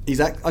he's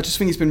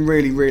been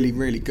really, really,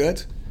 really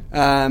good.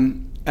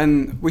 And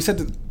I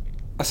said,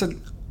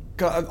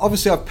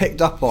 obviously I've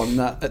picked up on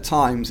that at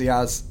times he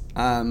has.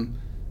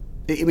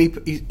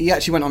 He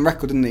actually went on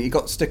record, didn't he? He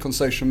got stick on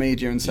social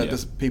media and said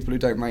there's people who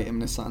don't rate him,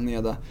 this, that, and the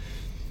other.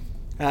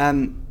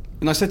 And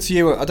I said to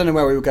you, I don't know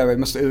where we were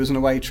going. It was an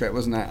away trip,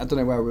 wasn't it? I don't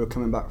know where we were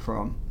coming back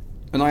from.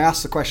 And I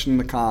asked the question in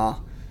the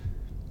car: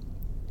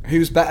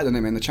 who's better than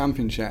him in the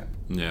Championship?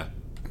 Yeah.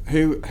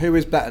 Who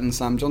is better than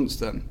Sam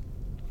Johnston?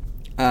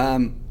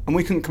 And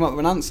we couldn't come up with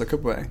an answer,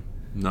 could we?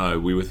 No,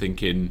 we were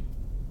thinking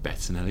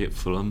Bettinelli at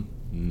Fulham,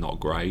 not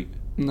great.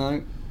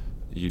 No.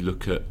 You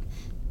look at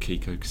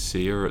Kiko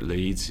Casilla at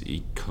Leeds,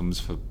 he comes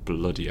for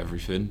bloody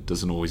everything,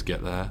 doesn't always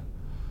get there.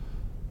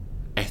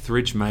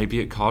 Etheridge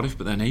maybe at Cardiff,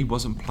 but then he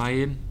wasn't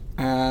playing.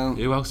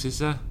 Who else is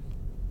there?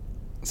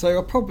 So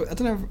I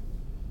don't know.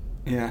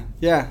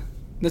 Yeah.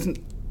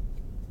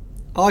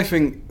 I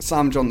think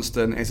Sam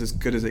Johnston is as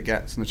good as it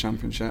gets in the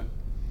Championship.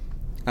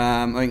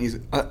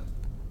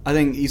 I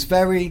think he's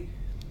very.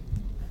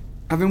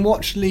 Having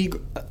watched League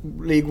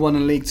 1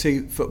 and League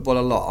 2 football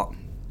a lot,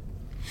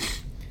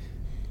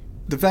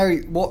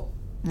 what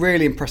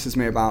really impresses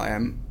me about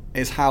him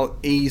is how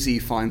easy he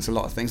finds a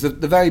lot of things.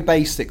 The very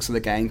basics of the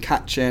game,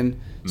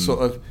 catching, sort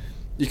of,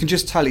 you can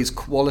just tell his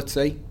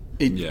quality.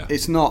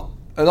 It's not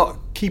a lot.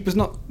 Keeper's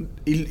not.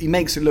 He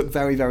makes it look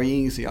very, very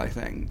easy, I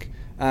think.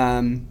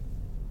 And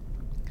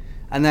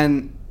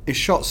then his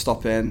shot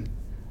stopping.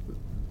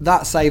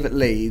 That save at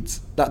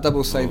Leeds, that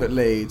double save at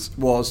Leeds,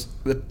 was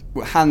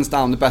hands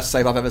down the best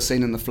save I've ever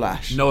seen in the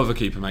flesh. No other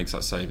keeper makes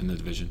that save in the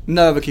division.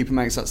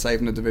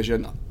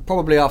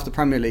 Probably after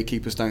Premier League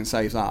keepers don't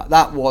save that.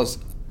 That was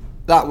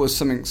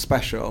something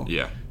special.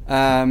 Yeah.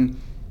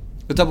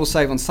 The double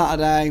save on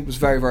Saturday was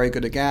very, very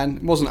good again.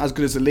 It wasn't as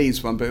good as the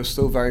Leeds one, but it was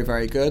still very,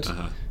 very good.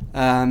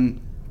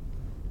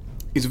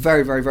 He's a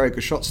very, very, very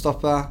good shot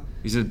stopper.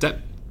 He's an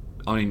adept.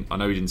 I mean, I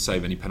know he didn't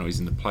save any penalties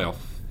in the playoff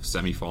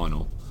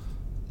semi-final,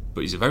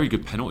 but he's a very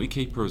good penalty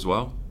keeper as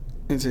well.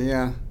 Is he?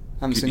 Yeah.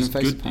 I haven't seen him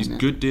face He's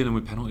good dealing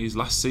with penalties.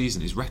 Last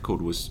season, his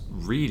record was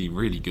really,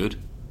 really good.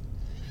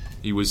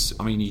 He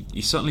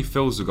certainly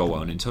fills the goal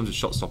well, and in terms of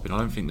shot stopping, I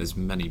don't think there's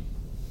many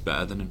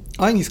better than him.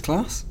 I think he's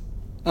class.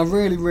 I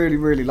really, really,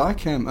 really like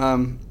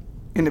him.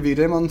 Interviewed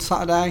him on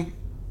Saturday.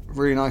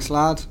 Really nice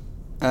lad.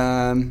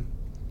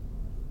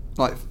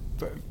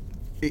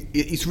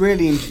 He's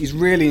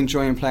really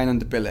enjoying playing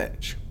under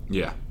Bilic.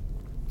 Yeah.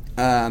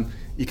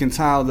 You can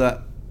tell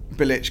that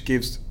Bilic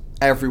gives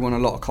everyone a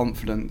lot of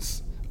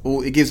confidence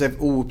It gives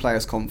all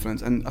players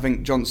confidence, and I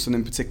think Johnstone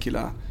in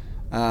particular,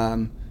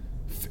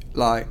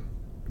 like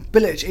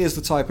Bilic is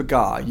the type of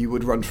guy you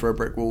would run for a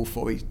brick wall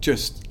for. He's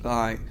just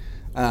like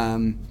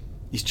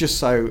he's just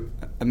so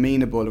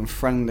amenable and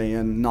friendly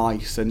and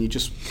nice, and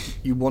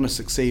you want to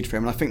succeed for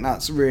him. And I think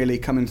that's really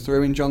coming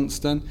through in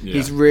Johnstone.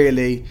 Yeah.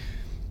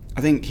 I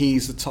think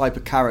he's the type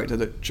of character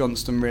that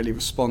Johnstone really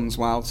responds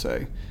well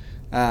to.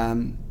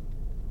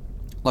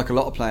 Like a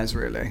lot of players,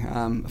 really.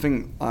 I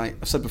think, like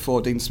I've said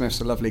before, Dean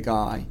Smith's a lovely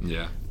guy.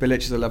 Yeah. Bilic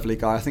is a lovely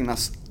guy. I think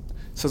that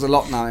says a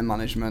lot now in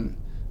management.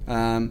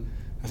 I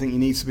think you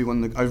need to be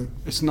one of the.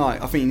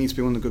 I think you need to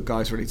be one of the good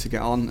guys really to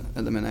get on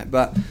at the minute.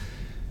 But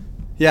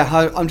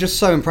yeah, I'm just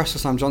so impressed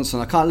with Sam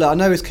Johnstone. I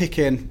know his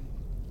kicking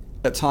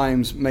at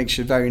times makes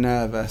you very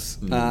nervous.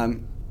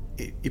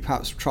 He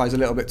perhaps tries a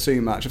little bit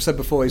too much. I've said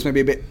before he's maybe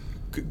a bit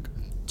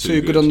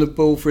too good on the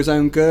ball for his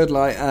own good.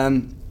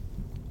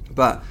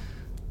 But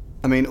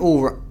I mean,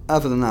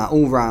 other than that,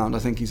 all round, I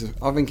think he's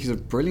a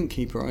brilliant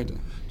keeper. Do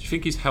you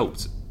think he's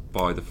helped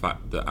by the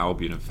fact that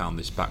Albion have found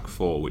this back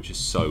four, which is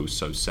so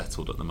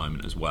settled at the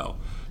moment as well?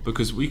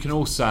 Because we can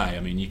all say,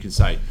 I mean, you can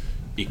say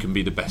he can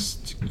be the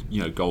best,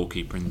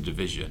 goalkeeper in the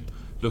division.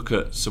 Look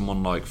at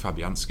someone like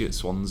Fabianski at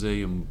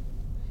Swansea, and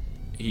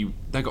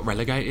they got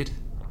relegated.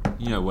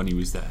 When he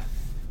was there,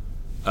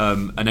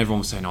 and everyone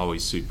was saying, "Oh,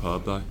 he's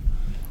superb," though.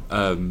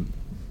 Do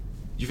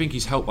you think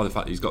he's helped by the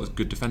fact that he's got a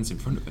good defence in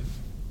front of him?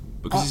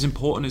 Because it's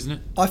important, isn't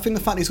it? I think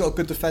the fact he's got a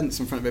good defence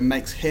in front of him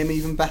makes him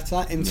even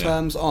better in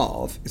terms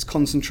of his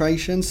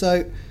concentration.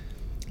 So,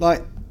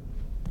 like,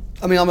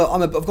 I mean, I've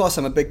got to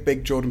say, I'm a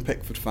big Jordan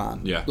Pickford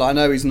fan. Yeah. Like, I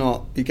know he's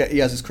not. He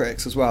has his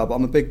critics as well, but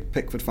I'm a big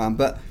Pickford fan.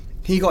 But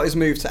he got his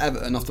move to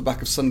Everton off the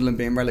back of Sunderland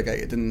being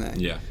relegated, didn't they?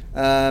 Yeah.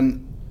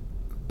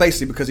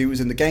 Basically because he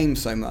was in the game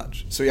so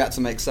much, so he had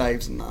to make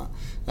saves and that.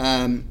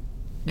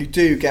 You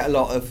do get a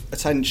lot of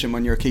attention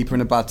when you're a keeper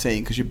in a bad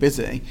team because you're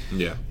busy.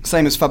 Yeah.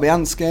 Same as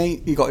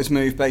Fabianski, he got his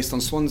move based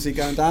on Swansea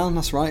going down.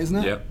 That's right, isn't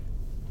it?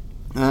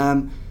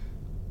 Yeah.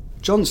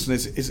 Johnstone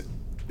is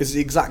the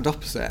exact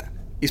opposite.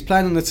 He's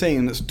playing on the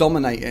team that's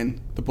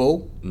dominating the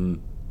ball.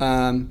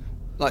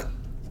 Like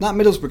that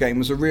Middlesbrough game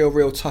was a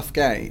real tough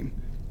game.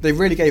 They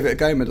really gave it a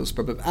go,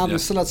 Middlesbrough, but Albion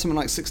still had something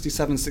like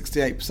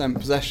 67-68%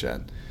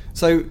 possession.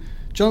 So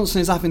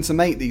Johnstone is having to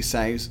make these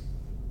saves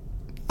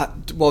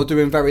while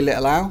doing very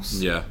little else.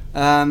 Yeah.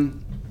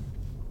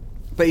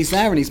 But he's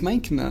there and he's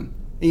making them.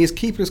 He is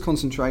keeping his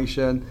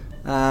concentration.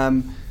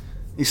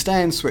 He's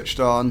staying switched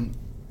on.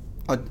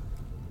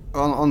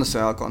 Honestly,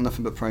 I've got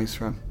nothing but praise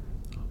for him.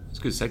 It's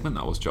a good segment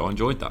that was, Joe. I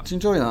enjoyed that. Did you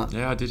enjoy that?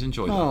 Yeah, I did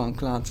enjoy that. Oh, I'm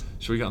glad.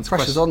 Shall we get on to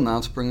pressure's on now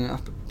to bring it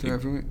up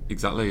every week?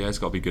 Exactly, yeah, it's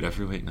got to be good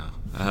every week now.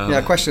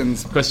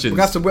 Questions. We're going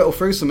to have to whittle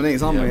through some of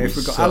these, aren't we?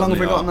 How long have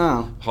we got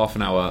now? Half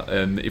an hour.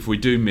 If we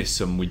do miss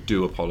some, we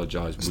do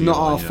apologise. It's not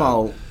our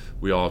fault.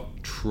 We are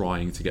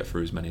trying to get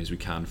through as many as we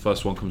can.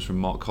 First one comes from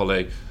Mark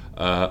Colley.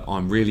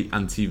 I'm really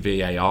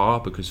anti-VAR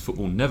because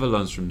football never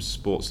learns from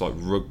sports like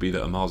rugby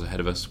that are miles ahead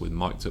of us with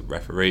mic'd up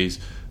referees,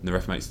 and the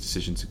ref makes a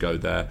decision to go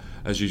there.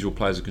 As usual,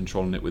 players are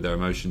controlling it with their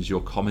emotions. Your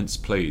comments,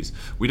 please.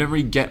 We don't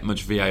really get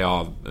much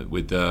VAR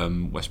with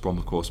West Brom,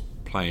 of course,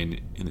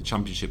 playing in the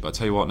Championship, but I'll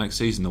tell you what, next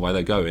season, the way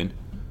they're going,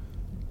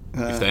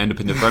 if they end up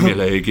in the Premier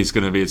League, it's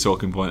going to be a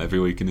talking point every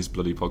week in this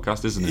bloody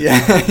podcast, isn't it?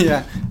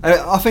 Yeah.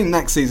 I think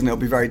next season it'll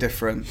be very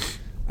different.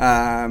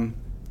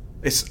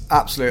 It's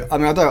absolute. I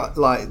mean, I don't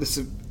like this.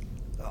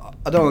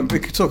 We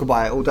could talk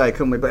about it all day,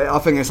 couldn't we? But I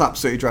think it's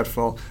absolutely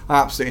dreadful.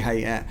 I absolutely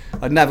hate it.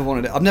 I'd never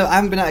wanted it. I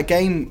haven't been at a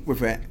game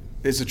with it.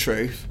 Is the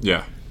truth.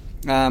 Yeah.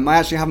 I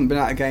actually haven't been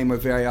at a game where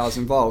VAR's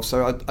involved,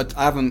 so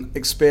I haven't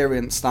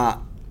experienced that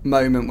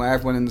moment where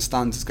everyone in the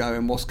stands is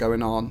going, "What's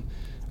going on?"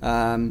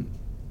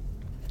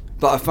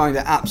 But I find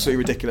it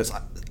absolutely ridiculous.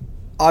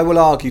 I will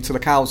argue till the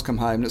cows come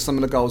home that some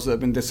of the goals that have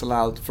been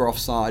disallowed for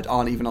offside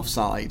aren't even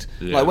offside.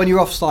 Yeah. Like when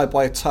you're offside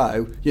by a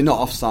toe, you're not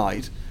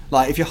offside.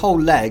 Like if your whole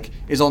leg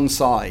is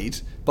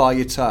onside by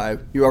your toe,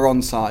 you are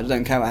onside. I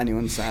don't care what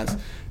anyone says.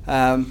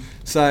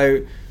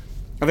 So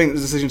I think the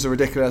decisions are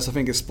ridiculous. I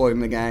think it's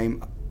spoiling the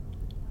game.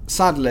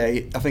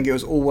 Sadly, I think there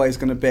was always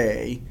going to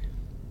be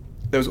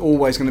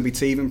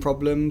teething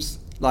problems.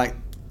 Like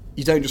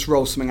you don't just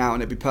roll something out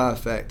and it'd be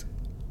perfect.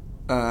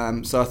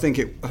 So I think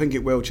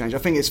it will change. I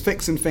think it's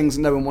fixing things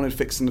that no one wanted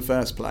fixed in the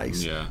first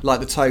place. Yeah. Like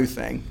the toe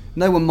thing.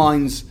 No one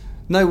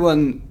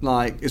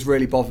like is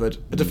really bothered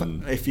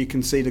if you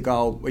can see the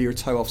goal where you're a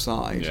toe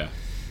offside. Yeah.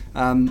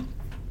 And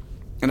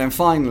then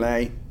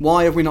finally,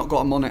 why have we not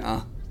got a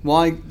monitor?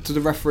 Why do the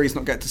referees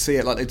not get to see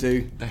it like they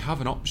do? They have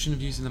an option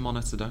of using the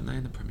monitor, don't they,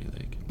 in the Premier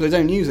League? But they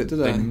don't use it, do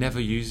they? They never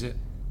use it.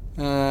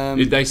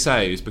 They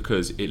say it's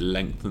because it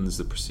lengthens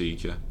the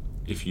procedure.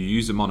 If you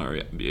use a monitor,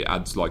 it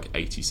adds like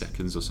 80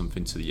 seconds or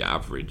something to the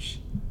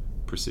average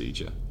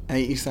procedure.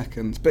 80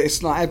 seconds, but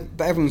it's like,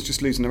 but everyone's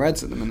just losing their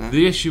heads at the minute.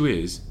 The issue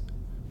is,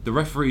 the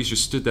referee's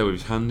just stood there with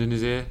his hand in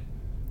his ear.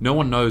 No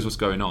one knows what's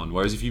going on.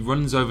 Whereas if he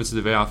runs over to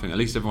the VAR thing, at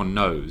least everyone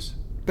knows.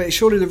 But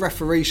surely the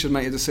referee should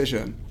make a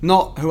decision,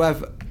 not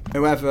whoever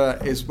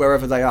is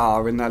wherever they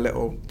are in their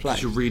little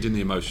place. You're reading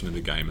the emotion of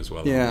the game as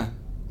well. Yeah.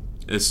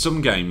 There's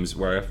some games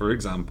where, for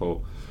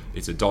example,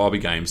 it's a derby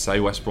game. Say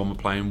West Brom are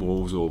playing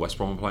Wolves or West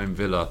Brom are playing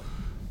Villa.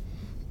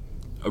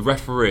 A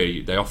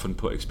referee, they often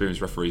put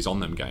experienced referees on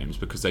them games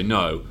because they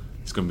know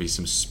there's going to be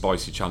some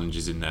spicy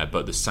challenges in there, but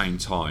at the same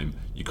time,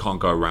 you can't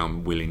go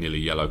around willy-nilly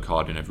yellow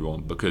carding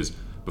everyone, because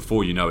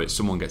before you know it,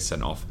 someone gets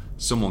sent off,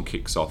 someone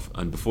kicks off,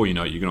 and before you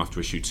know it, you're going to have to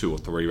issue 2 or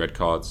 3 red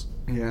cards.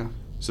 Yeah.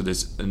 So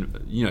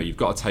you've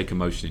got to take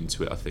emotion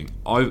into it, I think.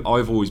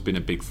 I've always been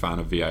a big fan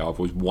of VAR. I've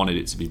always wanted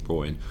it to be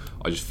brought in.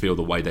 I just feel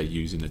the way they're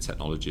using the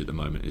technology at the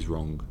moment is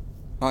wrong.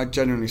 I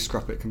genuinely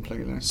scrap it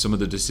completely. Some of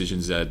the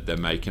decisions they're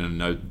making,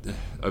 and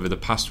over the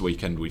past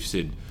weekend we've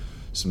seen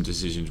some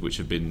decisions which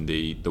have been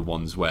the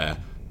ones where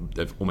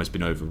they've almost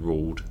been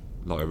overruled.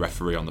 Like a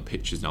referee on the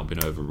pitch has now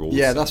been overruled.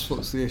 Yeah, that's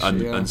what's the issue.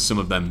 And some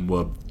of them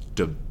were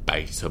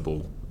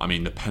debatable. I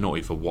mean, the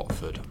penalty for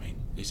Watford,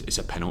 it's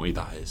a penalty,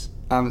 that is.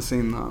 I haven't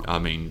seen that. I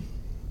mean,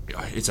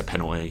 it's a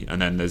penalty,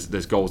 and then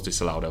there's goals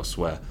disallowed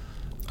elsewhere.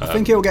 I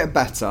think it will get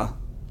better.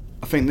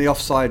 I think the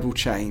offside will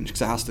change,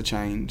 because it has to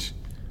change.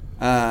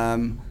 They're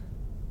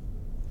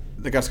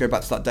going to go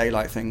back to that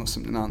daylight thing or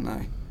something, aren't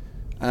they?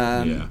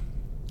 Yeah.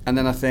 And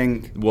then I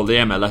think... Well, the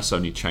MLS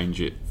only change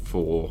it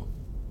for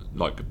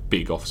like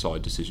big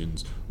offside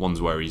decisions,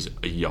 ones where he's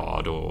a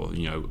yard or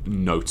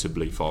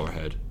notably far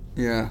ahead.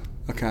 Yeah.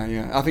 Okay.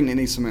 Yeah. I think it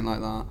needs something like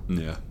that.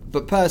 Yeah.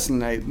 But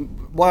personally,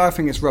 why I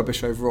think it's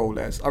rubbish overall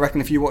is, I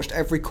reckon if you watched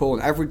every goal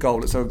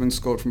that's ever been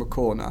scored from a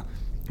corner,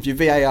 if you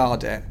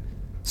VAR'd it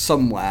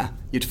somewhere,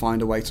 you'd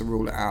find a way to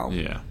rule it out.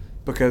 Yeah.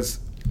 Because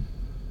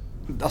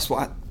that's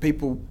what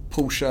people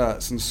pull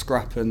shirts and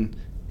scrap, and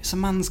it's a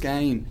man's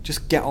game.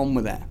 Just get on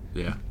with it.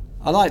 Yeah.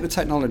 I like the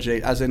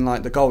technology, as in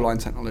like the goal line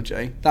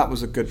technology. That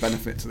was a good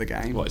benefit to the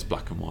game. Well, it's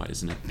black and white,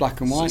 isn't it?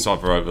 Black and white. It's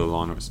either over the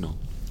line or it's not.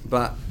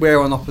 But we're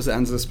on opposite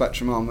ends of the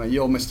spectrum, aren't we?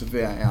 You're Mr.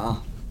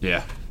 VAR.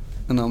 Yeah.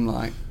 And I'm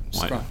like,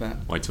 scrap it.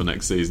 Wait till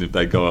next season. If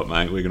they go up,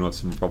 mate, we're going to have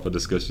some proper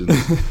discussions.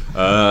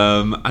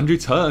 Andrew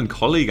Turton,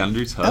 colleague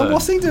Andrew Turton.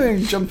 What's he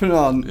doing jumping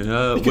on? He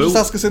could just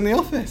ask us in the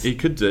office. He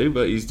could do,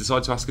 but he's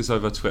decided to ask us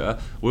over Twitter.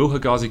 Will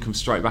Hegazi come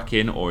straight back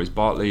in, or is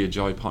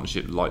Bartley-Ajayi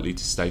partnership likely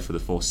to stay for the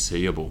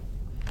foreseeable?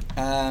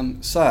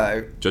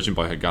 Judging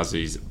by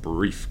Hegazi's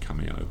brief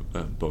cameo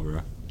at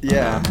Borough,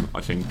 yeah,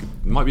 I think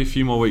it might be a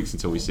few more weeks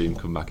until we see him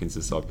come back into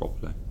the side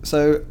properly.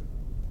 So,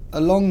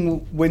 a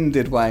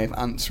long-winded way of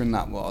answering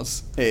that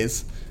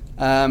is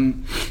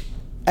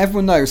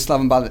everyone knows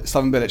Slaven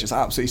Bilic has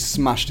absolutely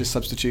smashed his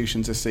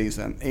substitutions this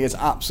season. He has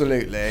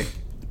absolutely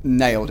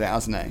nailed it,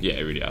 hasn't he? Yeah,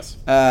 he really has.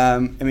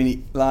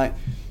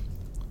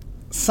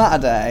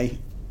 Saturday,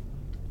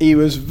 he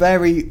was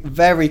very,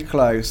 very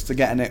close to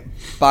getting it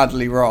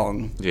badly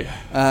wrong.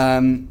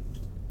 Yeah.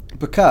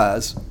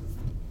 Because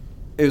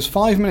it was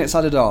 5 minutes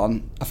added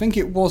on. I think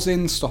it was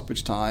in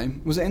stoppage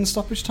time. Was it in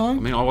stoppage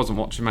time? I wasn't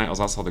watching, mate. I was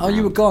outside the ground. Oh,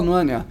 you were gone,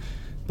 weren't you?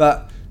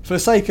 But for the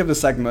sake of the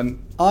segment,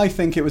 I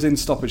think it was in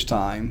stoppage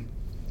time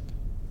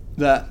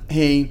that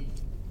he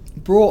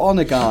brought on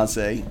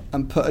Hegazi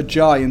and put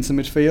Ajayi into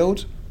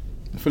midfield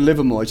for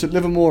Livermore. He took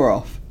Livermore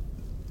off.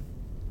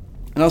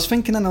 And I was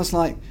thinking, and I was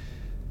like,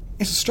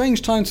 it's a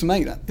strange time to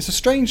make that. It's a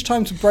strange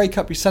time to break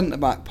up your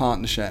centre-back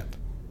partnership.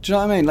 Do you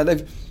know what I mean? Like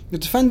they've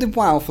defended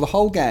well for the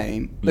whole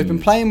game. They've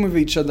been playing with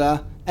each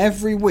other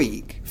every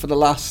week for the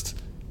last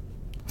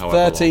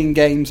 13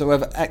 games,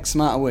 however X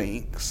amount of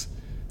weeks.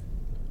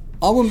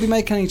 I wouldn't be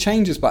making any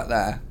changes back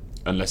there.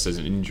 Unless there's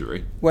an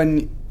injury.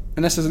 When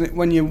you're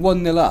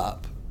 1-0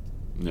 up.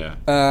 Yeah.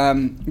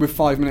 With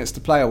 5 minutes to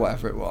play or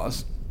whatever it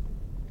was.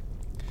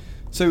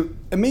 So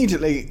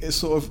immediately it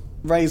sort of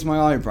raised my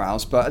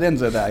eyebrows, but at the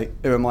end of the day,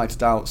 who am I to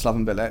doubt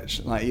Slaven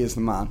Bilic? Like, he is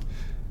the man.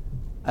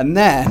 And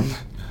then,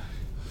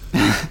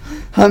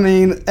 I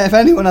mean, if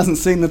anyone hasn't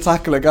seen the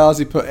tackle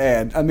Hegazi put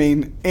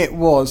in, it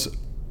was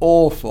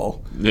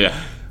awful. Yeah.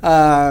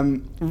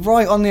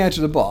 Right on the edge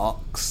of the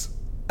box.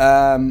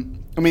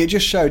 It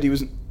just showed he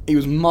was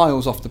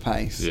miles off the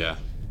pace. Yeah.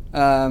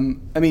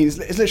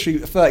 It's literally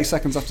 30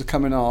 seconds after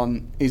coming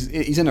on.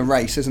 He's in a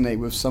race, isn't he,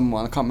 with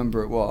someone? I can't remember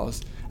who it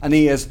was. And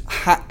he has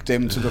hacked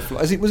him to the floor.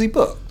 Was he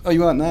booked? Oh,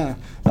 you weren't there.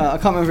 I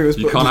can't remember if he was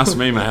booked. You can't ask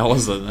me, mate. I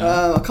wasn't there.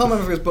 I can't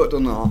remember if he was booked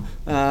or not.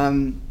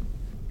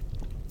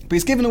 But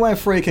he's given away a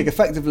free kick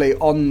effectively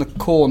on the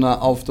corner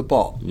of the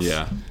box.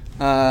 Yeah.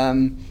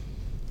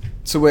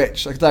 To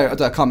which, I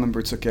can't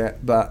remember who took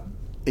it, but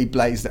he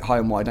blazed it high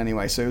and wide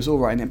anyway, so it was all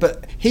right in it.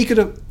 But he could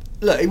have...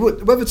 Look,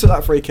 whoever took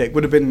that free kick it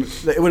would have been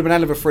a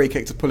hell of a free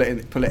kick to pull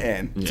it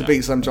in, to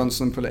beat Sam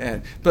Johnson and pull it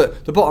in.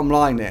 But the bottom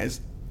line is,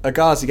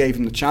 Hegazi gave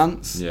him the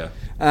chance. Yeah.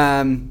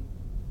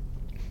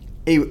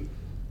 He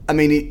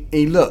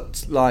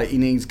looked like he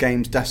needs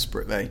games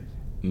desperately.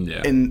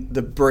 Yeah. In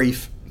the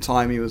brief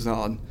time he was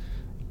on.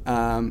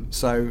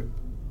 So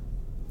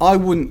I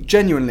wouldn't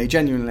genuinely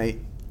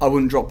I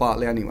wouldn't drop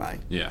Bartley anyway.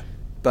 Yeah.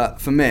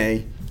 But for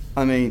me,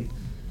 I'd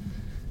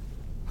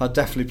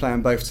definitely play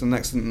them both to the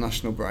next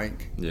international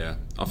break. Yeah,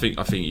 I think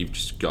you've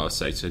just got to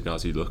say to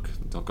Hegazi, look,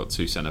 I've got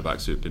 2 centre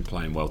backs who've been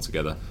playing well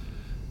together.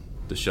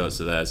 The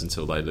shirts are theirs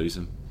until they lose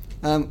them.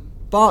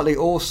 Bartley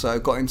also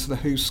got into the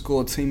Who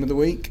Scored Team of the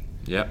Week.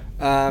 Yeah.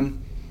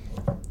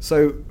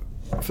 So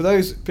for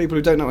those people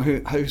who don't know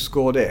who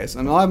WhoScored is,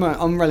 and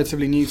I'm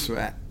relatively new to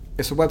it,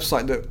 it's a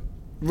website that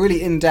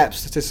really in-depth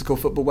statistical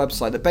football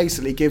website that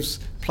basically gives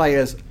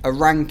players a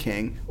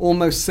ranking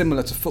almost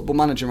similar to Football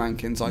Manager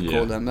rankings, I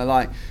call them. They're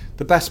like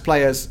the best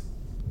players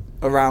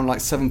around like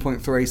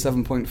 7.3,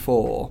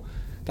 7.4.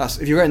 That's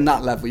if you're in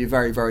that level,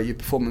 you're you're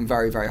performing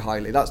very, very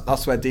highly.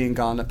 That's where Dean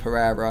Garner,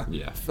 Pereira,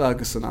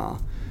 Ferguson are.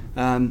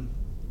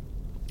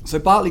 So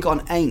Bartley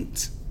got an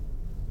 8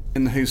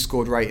 in the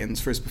WhoScored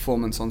ratings for his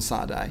performance on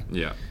Saturday.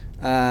 Yeah.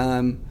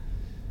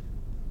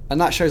 And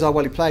that shows how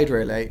well he played,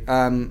 really,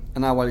 and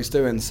how well he's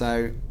doing.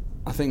 So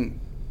I think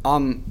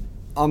I'm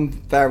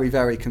very,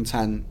 very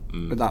content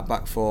with that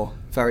back four.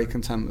 Very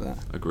content with that.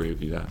 Agree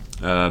with you there.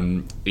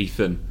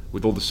 Ethan,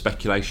 with all the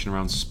speculation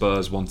around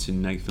Spurs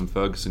wanting Nathan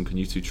Ferguson, can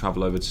you two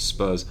travel over to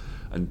Spurs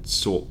and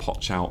sort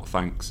Poch out?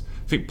 Thanks.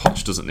 I think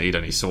Poch doesn't need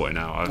any sorting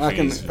out. I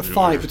think a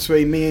fight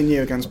between me and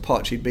you against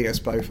Poch, he'd beat us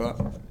both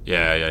up.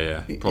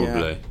 Yeah,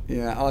 probably.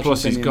 Yeah.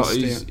 Plus,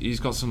 he's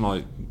got some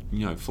like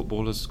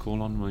footballers to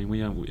call on. I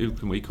mean, who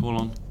can we call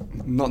on?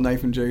 Not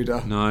Nathan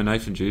Judah. No,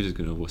 Nathan Judah's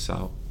going to wuss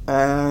out.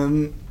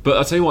 But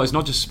I'll tell you what, it's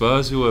not just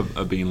Spurs who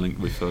are being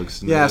linked with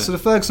Ferguson. Yeah, so the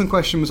Ferguson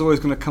question was always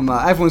going to come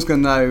out. Everyone's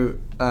going to know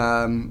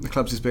the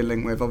clubs he's been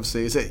linked with.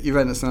 Obviously, is it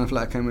Juventus and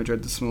Atletico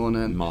Madrid this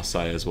morning?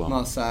 Marseille as well.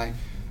 Marseille.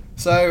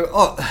 So,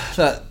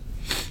 look,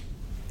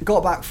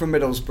 got back from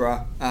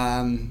Middlesbrough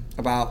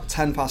about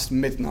 10 past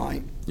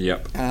midnight.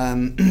 Yep.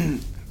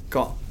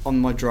 Got on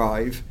my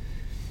drive,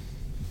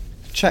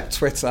 checked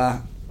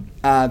Twitter,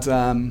 had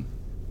a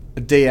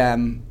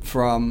DM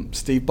from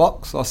Steve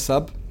Box, our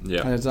sub,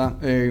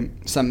 who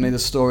sent me the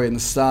story in The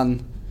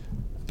Sun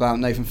about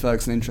Nathan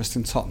Ferguson interest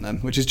in Tottenham,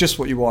 which is just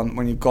what you want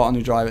when you've got on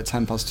your drive at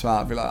 10 past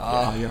 12. You're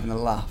like, you're having a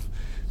laugh.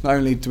 Not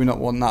only do we not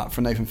want that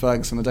for Nathan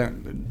Ferguson, I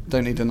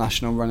don't need a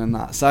national run in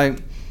that. So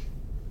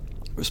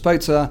we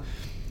spoke to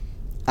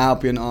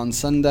Albion on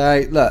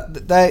Sunday. Look,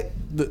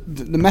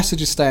 the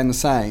message is staying the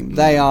same.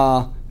 They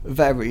are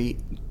very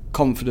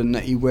confident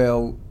that he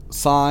will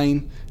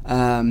sign.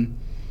 The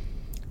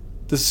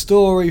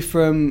story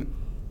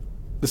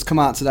that's come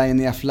out today in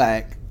The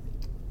Athletic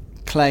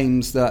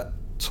claims that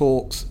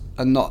talks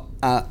are not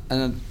at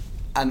an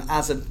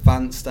as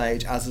advanced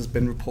stage as has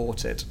been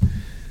reported.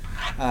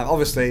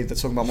 Obviously, they're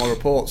talking about more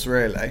reports,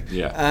 really.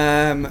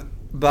 Yeah.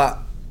 But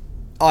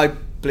I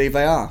believe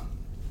they are.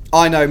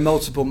 I know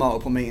multiple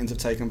meetings have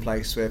taken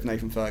place with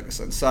Nathan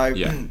Ferguson. So,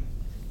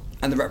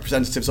 and the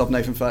representatives of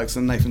Nathan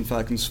Ferguson, Nathan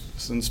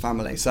Ferguson's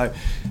family. So,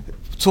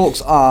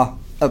 talks are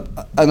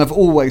and have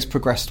always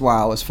progressed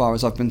well, as far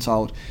as I've been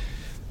told.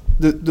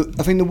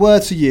 I think the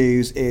word to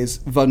use is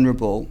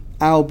vulnerable.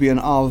 Albion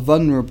are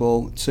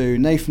vulnerable to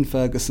Nathan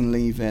Ferguson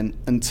leaving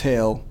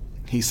until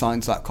he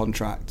signs that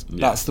contract.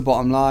 Yeah. That's the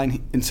bottom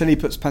line. Until he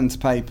puts pen to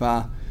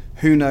paper,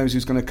 who knows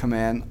who's going to come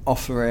in,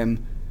 offer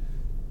him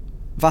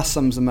vast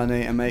sums of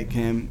money and make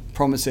him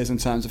promises in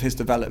terms of his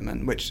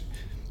development, which,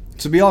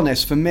 to be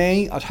honest, for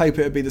me, I'd hope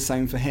it would be the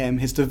same for him.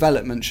 His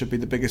development should be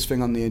the biggest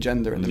thing on the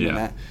agenda in the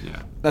minute.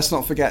 Yeah. Let's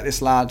not forget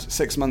this lad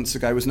 6 months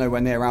ago was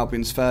nowhere near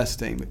Albion's first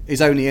team.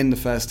 He's only in the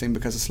first team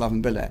because of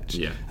Slaven Bilic.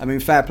 Yeah. I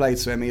mean, fair play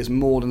to him. He has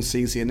more than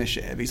seized the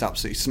initiative. He's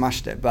absolutely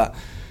smashed it. But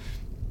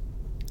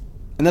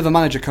another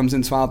manager comes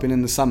into Albion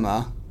in the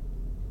summer,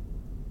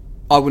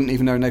 I wouldn't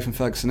even know who Nathan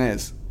Ferguson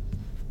is.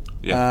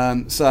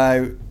 Yeah.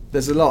 So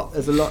there's a lot.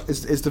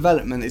 His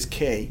development is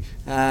key.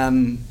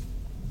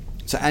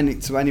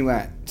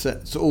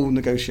 To all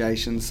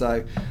negotiations.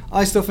 So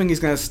I still think he's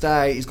going to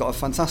stay. He's got a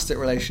fantastic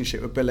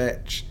relationship with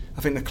Bilic.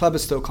 I think the club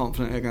is still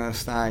confident they're going to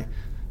stay.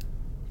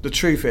 The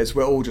truth is,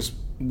 we're all just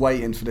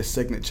waiting for this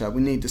signature.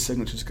 We need the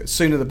signature to go.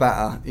 Sooner the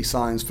better he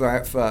signs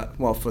for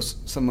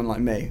someone like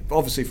me, but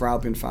obviously for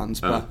Albion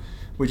fans. But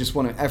we just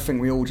want it. Everything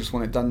we all just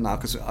want it done now,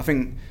 because I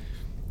think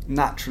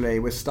naturally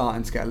we're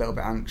starting to get a little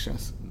bit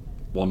anxious.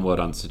 One word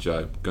answer,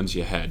 Joe. Gun to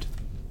your head.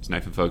 Is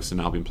Nathan Ferguson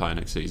Albion player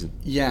next season?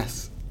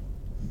 Yes.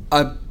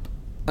 I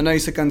know you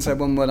said going to say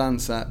one word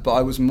answer, but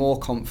I was more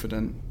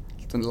confident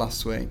than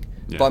last week.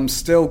 Yeah. But I'm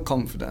still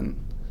confident.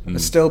 I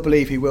still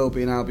believe he will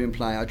be an Albion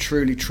player. I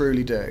truly,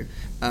 truly do.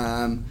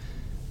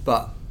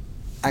 But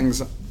I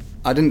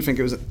didn't think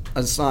it was. I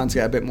was starting to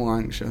get a bit more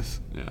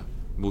anxious. Yeah,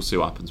 we'll see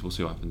what happens. Chris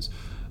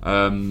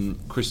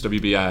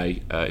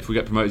WBA, if we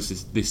get promoted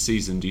this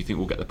season, do you think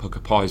we'll get the Pucker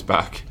Pies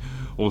back?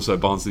 Also,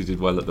 Barnsley did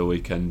well at the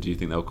weekend. Do you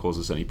think they'll cause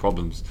us any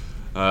problems?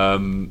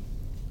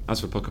 As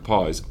for Pucker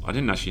Pies, I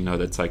didn't actually know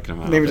they'd taken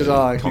them out of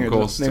the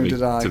concourse.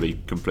 To be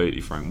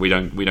completely frank, we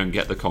don't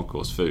get the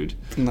concourse food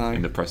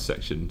in the press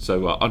section.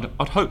 So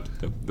I'd hope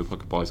the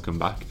Pucker Pies come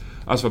back.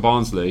 As for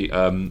Barnsley,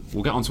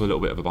 we'll get onto a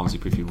little bit of a Barnsley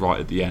preview right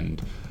at the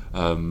end.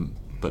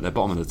 But they're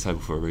bottom of the table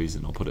for a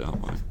reason. I'll put it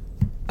that way.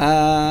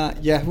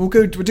 We'll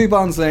do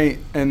Barnsley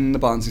in the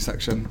Barnsley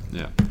section.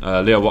 Yeah.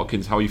 Leo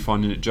Watkins, how are you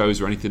finding it, Joe? Is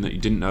there anything that you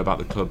didn't know about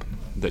the club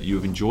that you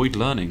have enjoyed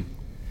learning?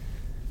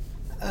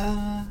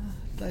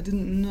 I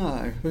didn't know.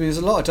 I mean, there's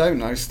a lot I don't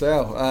know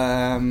still.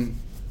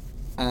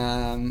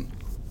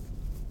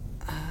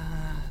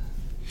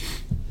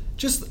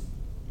 Just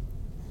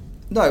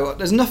No,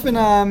 there's nothing.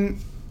 All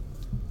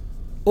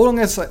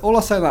I'll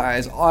say that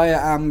is I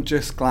am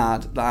just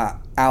glad that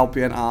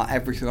Albion are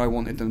everything I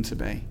wanted them to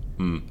be.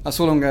 That's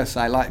all I'm going to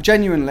say. Like,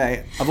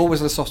 genuinely, I've always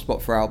had a soft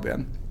spot for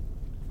Albion.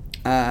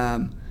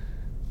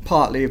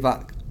 Part of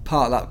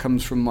that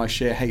comes from my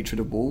sheer hatred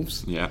of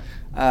Wolves. Yeah.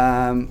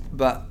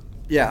 But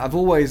yeah, I've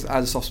always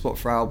had a soft spot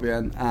for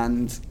Albion,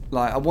 and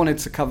like I wanted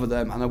to cover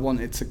them, and I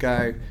wanted to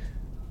go.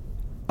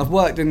 I've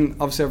worked in,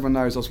 obviously everyone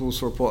knows I was a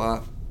Wolves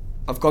reporter.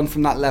 I've gone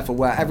from that level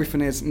where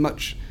everything is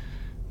much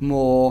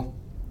more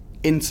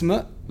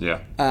intimate,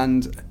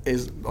 and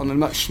is on a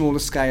much smaller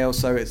scale,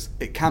 so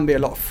it can be a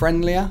lot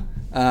friendlier,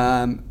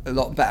 a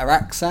lot better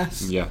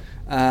access.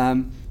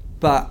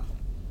 But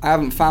I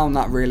haven't found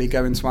that really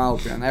going to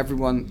Albion.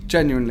 Everyone,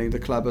 genuinely, the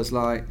club is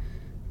like,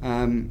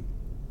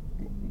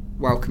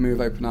 welcome me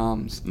with open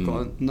arms.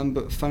 Got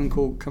a phone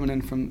call coming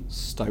in from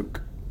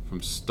Stoke.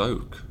 From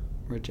Stoke?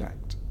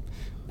 Reject.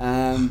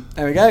 There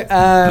we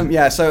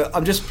go. So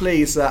I'm just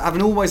pleased that,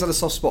 having always had a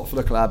soft spot for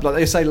the club, like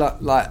they say,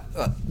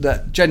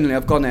 that genuinely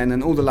I've gone in,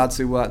 and all the lads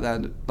who work there,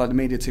 like the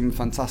media team, are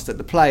fantastic.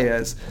 The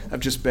players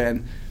have just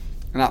been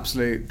an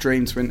absolute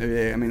dream to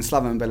interview. I mean,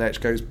 Slaven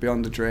Bilic goes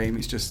beyond a dream.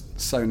 He's just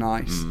so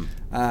nice.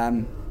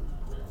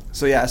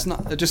 So yeah, it's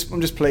not.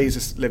 I'm just pleased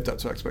it's lived up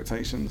to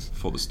expectations. I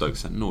thought the Stoke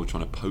Sentinel were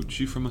trying to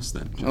poach you from us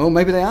then. Oh,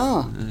 maybe they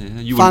are.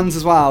 Fans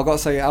as well. I've got to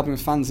say, Albion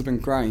fans have been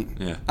great.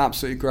 Yeah,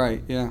 absolutely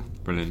great. Yeah,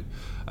 brilliant.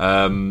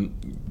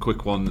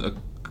 Quick one, a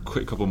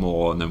quick couple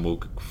more, and then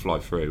we'll fly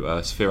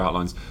through. Sphere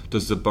outlines: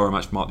 does the Borough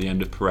match mark the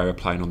end of Pereira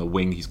playing on the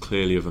wing? He's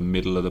clearly a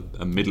middle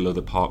of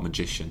the park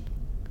magician.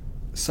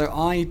 So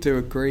I do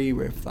agree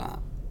with that.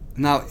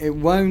 Now, it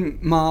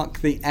won't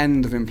mark the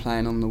end of him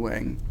playing on the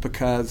wing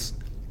because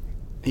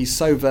he's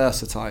so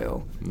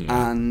versatile.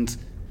 And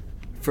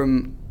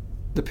from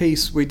the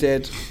piece we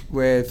did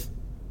with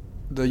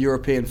the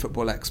European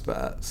football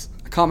experts,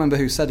 I can't remember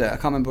who said it. I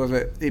can't remember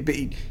whether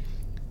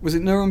was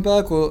it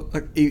Nuremberg, or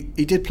he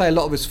did play a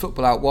lot of his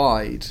football out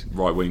wide.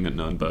 Right wing at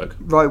Nuremberg.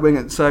 Right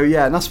wing. So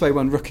yeah, and that's why he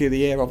won Rookie of the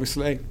Year,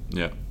 obviously.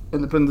 Yeah.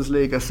 In the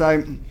Bundesliga.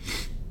 So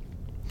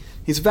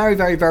he's very,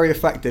 very, very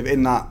effective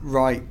in that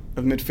right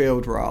of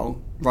midfield role,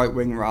 right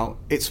wing role.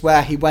 It's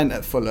where he went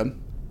at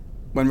Fulham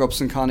when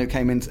Robson Kanu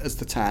came in as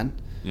the 10,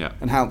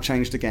 and helped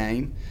change the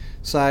game.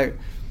 So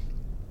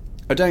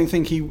I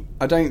think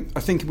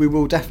we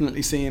will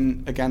definitely see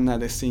him again there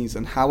this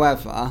season.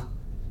 However,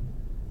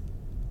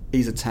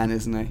 he's a 10,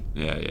 isn't he?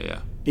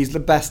 Yeah. He's the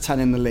best 10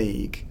 in the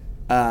league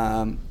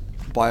by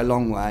a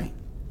long way,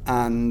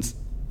 and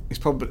he's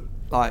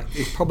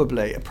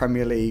probably a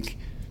Premier League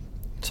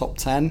top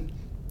 10.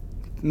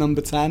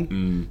 Number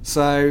 10.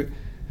 So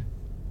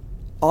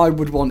I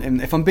would want him,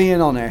 if I'm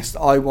being honest,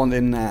 I want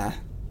him there.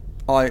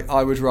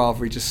 I would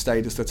rather he just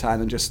stayed as the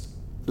 10 and just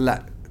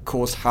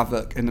cause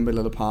havoc in the middle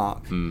of the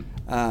park.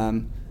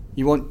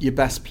 You want your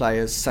best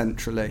players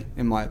centrally,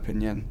 in my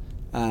opinion.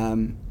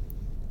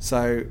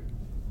 So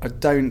I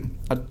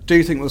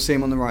do think we'll see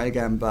him on the right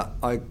again, but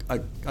I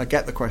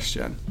get the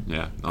question.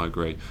 Yeah, I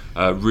agree.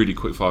 Really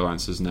quick fire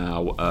answers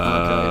now. Okay,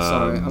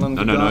 sorry. How long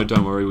No,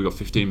 don't worry. We've got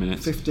 15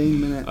 minutes.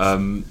 15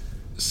 minutes.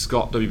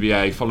 Scott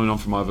WBA, following on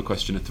from my other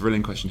question, a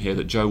thrilling question here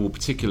that Joe will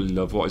particularly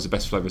love. What is the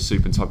best flavour of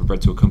soup and type of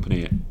bread to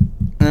accompany it?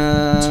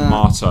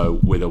 Tomato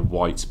with a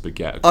white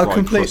baguette. I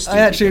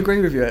actually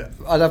agree with you.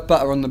 I'd have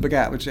butter on the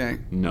baguette, would you?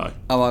 No.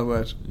 Oh, I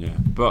would. Yeah,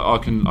 but I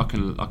can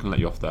let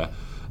you off there.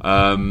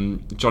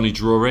 Johnny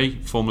Drury,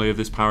 formerly of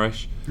this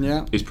parish.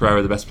 Yeah. Is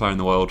Pereira the best player in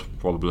the world?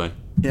 Probably.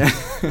 Yeah.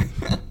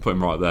 Put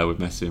him right there with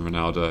Messi and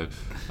Ronaldo.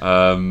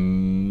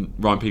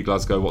 Ryan P.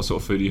 Glasgow, what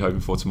sort of food are you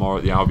hoping for tomorrow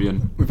at the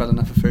Albion? We've had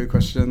enough of food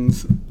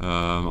questions.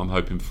 I'm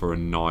hoping for a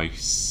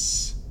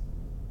nice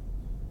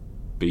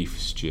beef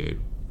stew.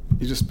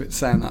 You're just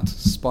saying that to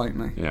spite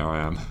me. Yeah, I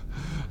am.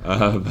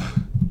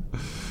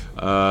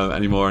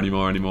 Any more?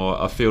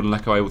 Are Field and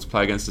Lecco able to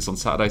play against us on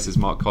Saturday, says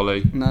Mark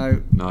Colley?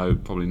 No,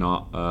 probably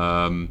not.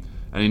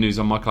 Any news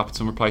on Mike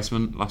Clapperton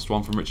replacement? Last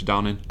one from Richard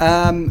Downing.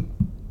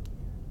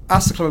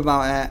 Ask the club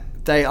about it.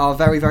 They are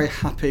very, very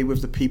happy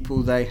with the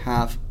people they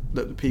have,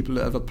 the people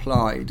that have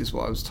applied, is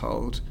what I was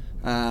told.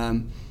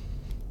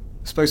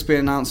 Supposed to be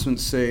an announcement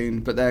soon,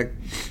 but they're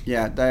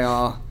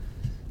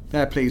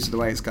pleased with the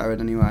way it's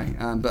going anyway.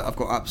 But I've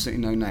got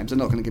absolutely no names. They're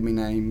not going to give me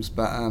names,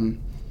 but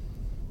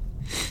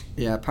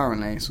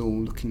apparently it's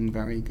all looking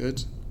very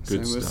good.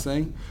 Good so we'll stuff.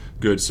 See.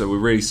 Good. So we're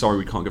really sorry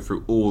we can't get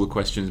through all the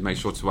questions. Make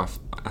sure to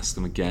ask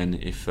them again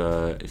if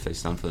they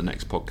stand for the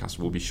next podcast.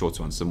 We'll be sure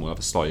to answer them. We'll have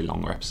a slightly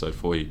longer episode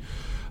for you.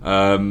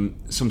 Some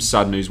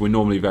sad news. We're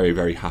normally very,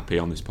 very happy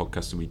on this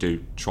podcast, and we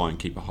do try and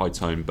keep a high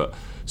tone. But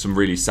some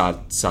really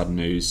sad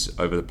news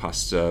over the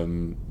past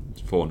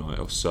fortnight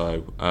or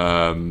so.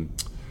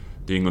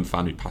 The England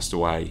fan who passed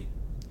away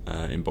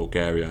in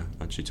Bulgaria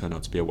actually turned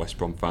out to be a West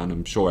Brom fan.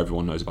 I'm sure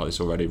everyone knows about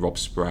this already. Rob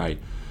Spray.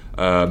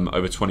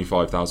 Over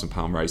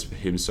 £25,000 raised for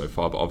him so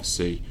far, but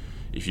obviously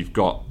if you've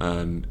got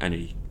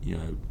any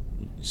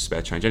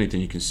spare change,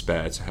 anything you can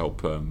spare to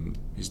help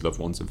his loved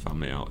ones and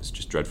family out, it's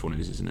just dreadful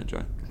news, isn't it,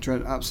 Joe?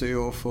 Absolutely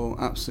awful,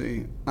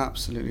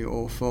 absolutely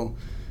awful.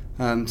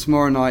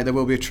 Tomorrow night there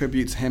will be a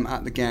tribute to him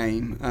at the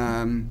game.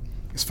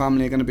 His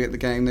family are going to be at the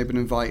game. They've been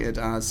invited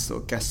as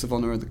sort of guests of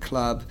honour of the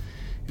club.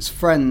 His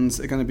friends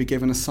are going to be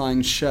given a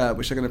signed shirt,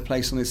 which they're going to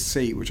place on his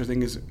seat, which I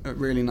think is a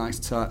really nice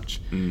touch.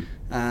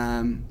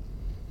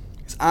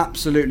 It's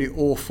absolutely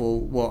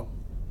awful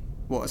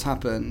what has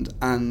happened,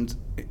 and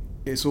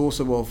it's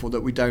also awful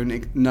that we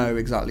don't know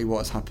exactly what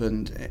has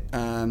happened.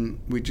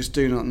 We just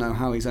do not know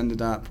how he's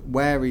ended up,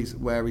 where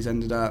he's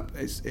ended up.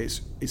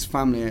 His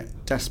family are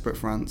desperate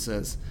for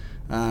answers.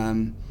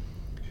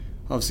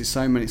 Obviously,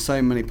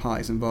 so many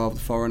parties involved: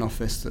 the Foreign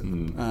Office,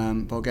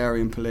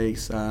 Bulgarian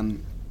police.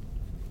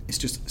 It's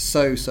just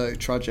so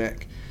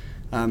tragic.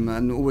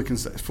 And all we can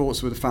say,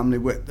 thoughts with the family.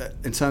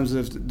 In terms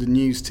of the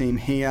news team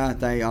here,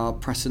 they are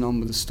pressing on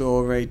with the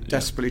story,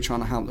 desperately trying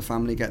to help the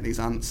family get these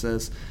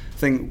answers. I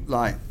think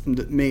like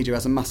the media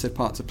has a massive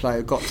part to play.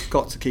 We've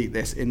got to keep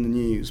this in the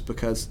news,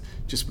 because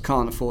just we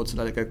can't afford to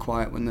let it go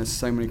quiet when there's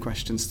so many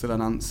questions still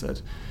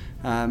unanswered.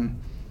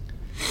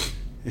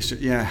 It's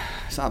just,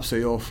 it's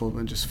absolutely awful,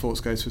 and just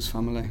thoughts go to his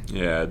family.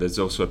 Yeah, there's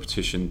also a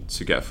petition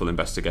to get a full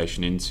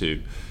investigation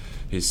into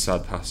his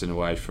sad passing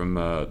away from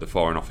the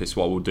Foreign Office.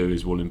 What we'll do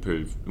is we'll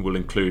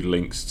include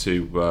links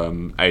to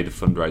the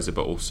fundraiser,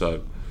 but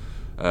also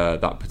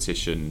that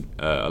petition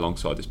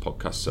alongside this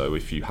podcast. So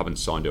if you haven't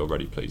signed it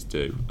already, please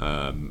do.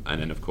 And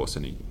then, of course,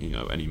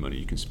 any money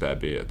you can spare,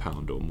 be it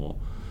 £1 or more,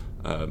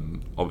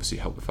 obviously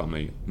help the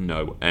family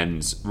no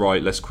ends.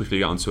 Right, let's quickly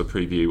get onto a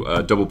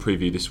preview, double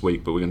preview this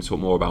week, but we're going to talk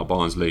more about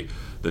Barnsley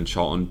than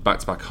Charlton.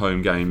 Back-to-back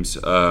home games.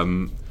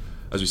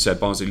 As we said,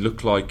 Barnsley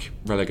look like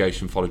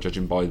relegation fodder,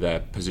 judging by their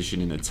position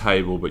in the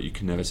table, but you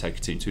can never take a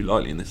team too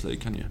lightly in this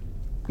league, can you?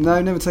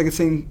 No, never take a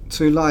team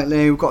too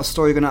lightly. We've got a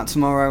story going out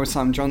tomorrow with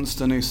Sam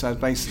Johnston, who said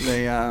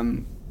basically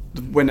the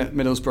win at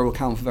Middlesbrough will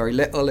count for very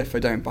little if they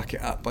don't back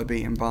it up by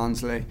beating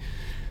Barnsley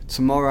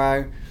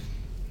tomorrow.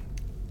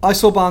 I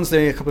saw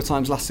Barnsley a couple of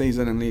times last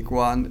season in League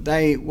One.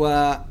 They're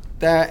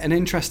an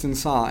interesting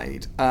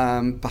side,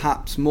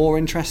 perhaps more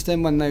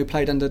interesting when they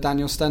played under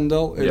Daniel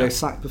Stendel, who they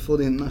sacked before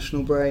the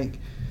international break.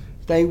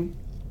 They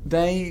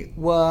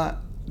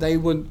weren't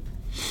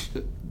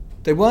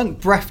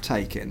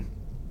breathtaking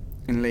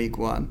in League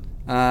One,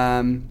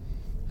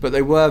 but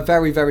they were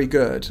very, very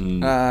good.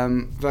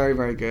 Very,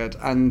 very good.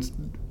 And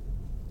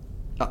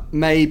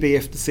maybe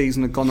if the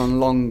season had gone on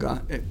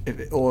longer,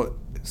 or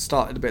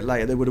started a bit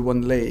later, they would have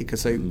won the league,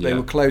 because they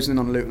were closing in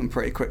on Luton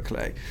pretty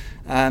quickly.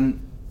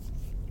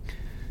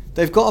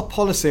 They've got a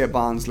policy at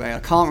Barnsley. I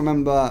can't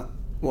remember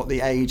what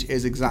the age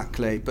is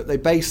exactly, but they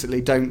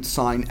basically don't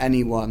sign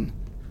anyone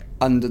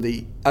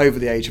over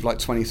the age of like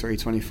 23,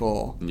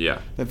 24.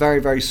 Yeah, they're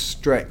very, very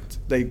strict.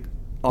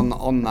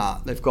 On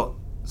that they've got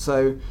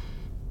from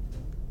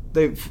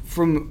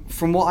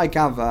what I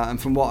gather and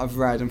from what I've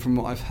read and from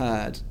what I've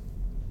heard,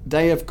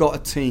 they have got a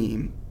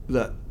team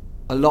that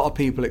a lot of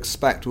people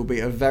expect will be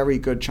a very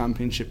good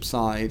Championship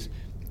side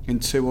in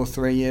 2 or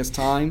 3 years'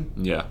 time.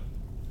 Yeah.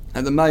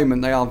 At the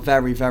moment, they are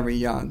very, very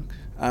young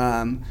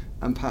and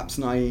perhaps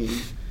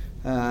naive.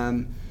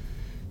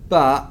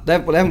 But they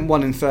haven't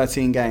won in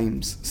 13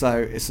 games, so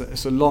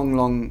it's a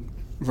long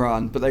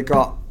run. But they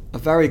got a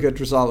very good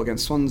result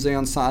against Swansea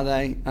on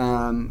Saturday.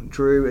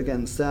 Drew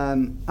against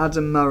them.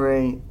 Adam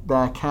Murray,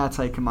 their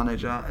caretaker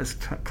manager, has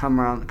come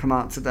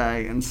out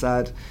today and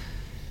said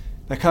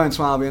they're coming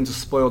to Albion to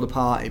spoil the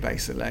party,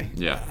 basically.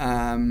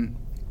 Yeah.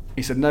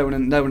 He said no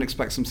one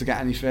expects them to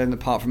get anything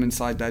apart from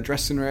inside their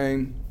dressing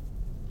room.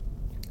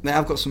 They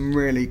have got some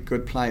really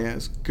good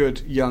players,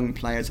 good young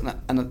players,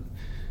 and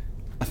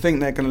I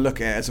think they're going to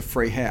look at it as a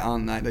free hit,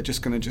 aren't they? They're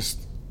just going to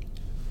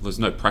There's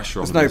no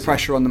pressure on them. There's no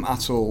pressure on them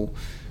at all.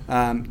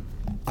 I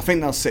think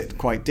they'll sit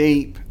quite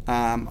deep.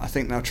 I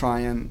think they'll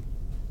try and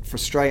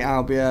frustrate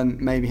Albion,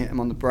 maybe hit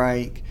them on the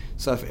break.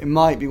 So it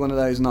might be one of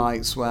those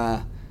nights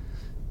where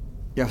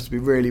you have to be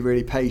really,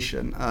 really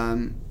patient.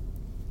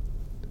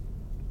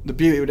 The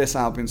beauty of this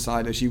Albion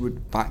side is you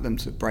would back them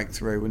to break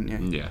through, wouldn't you?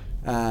 Yeah.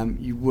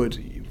 You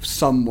would.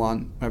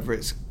 Someone, whether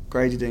it's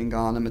Grady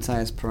Diangana,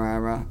 Mateus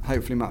Pereira,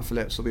 hopefully Matt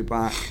Phillips will be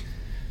back,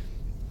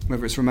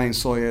 whether it's Romain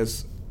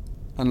Sawyers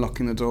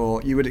unlocking the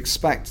door, you would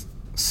expect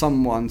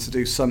someone to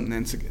do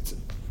something to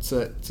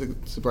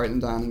break them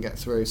down and get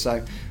through.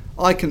 So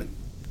I can,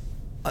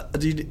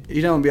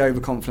 you don't want to be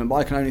overconfident, but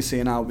I can only see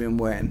an Albion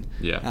win.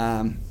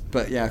 Yeah.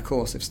 But yeah, of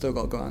course, they've still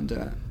got to go out and do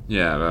it.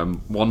 Yeah,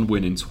 1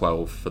 win in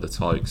 12 for the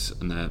Tigers,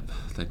 and their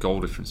goal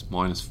difference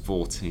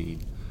 -14.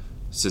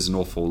 Says an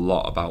awful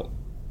lot about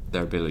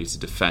their ability to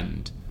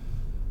defend.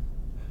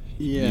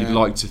 Yeah. You'd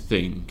like to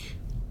think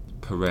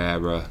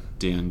Pereira,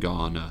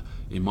 Diangana,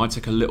 it might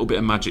take a little bit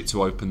of magic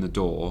to open the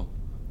door,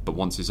 but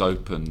once it's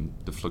open,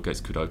 the floodgates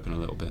could open a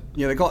little bit.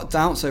 Yeah, they got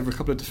doubts over a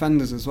couple of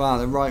defenders as well.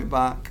 They're right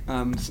back.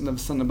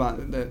 Something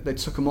about they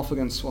took them off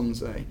against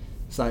Swansea,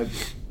 so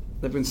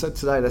they've been said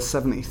today they're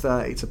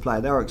 70-30 to play.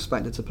 They're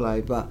expected to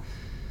play, but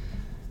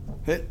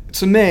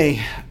to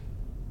me,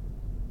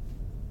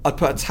 I'd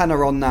put a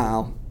tenner on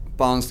now.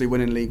 Barnsley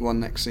winning League One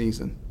next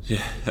season.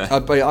 Yeah.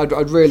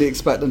 I'd really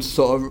expect them to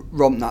sort of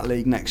romp that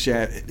league next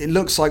year. It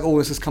looks like all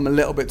this has come a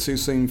little bit too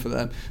soon for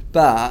them,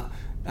 but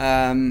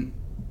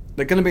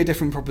they're going to be a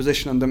different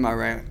proposition under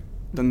Murray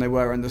than they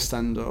were under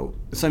Stendhal.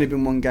 It's only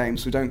been one game,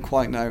 so we don't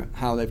quite know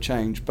how they've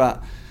changed,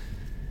 but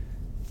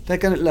they're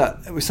going to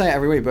look. We say it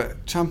every week,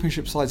 but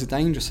Championship sides are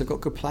dangerous. They've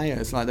got good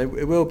players. Like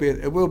it will be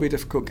a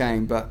difficult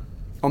game, but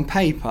on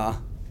paper,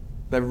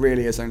 there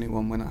really is only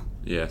one winner.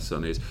 Yeah,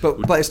 certainly is.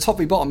 But it's top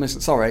v bottom.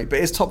 But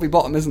it's top v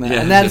bottom, isn't it?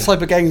 Yeah, and they're the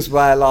type of games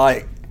where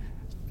like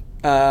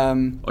I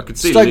could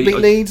see Stoke beat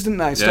Leeds, didn't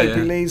they? Stoke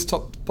beat Leeds,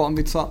 top bottom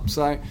v top.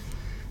 So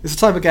it's the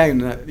type of game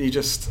that you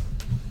just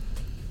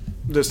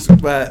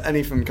where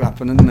anything can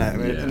happen, isn't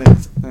it? Yeah.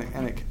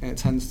 And it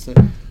tends to.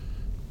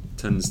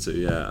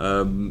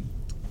 Yeah.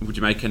 Would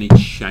you make any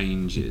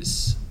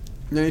changes?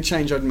 The only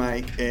change I'd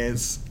make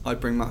is I'd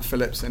bring Matt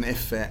Phillips in if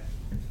fit.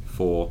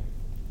 For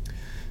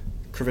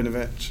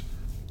Krovinovic.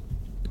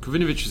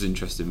 Krovinovic was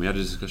interesting. We had a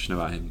discussion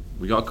about him.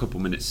 We got a couple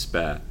minutes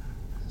spare,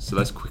 so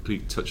let's quickly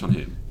touch on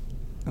him.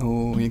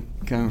 Oh, you're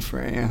going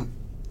for it, yeah.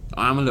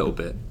 I am a little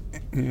bit.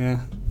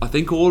 Yeah. I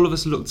think all of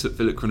us looked at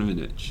Filip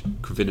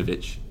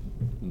Krovinovic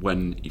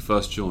when he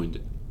first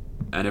joined,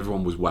 and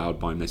everyone was wowed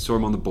by him. They saw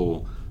him on the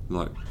ball,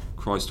 like,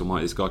 Christ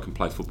almighty, this guy can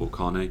play football,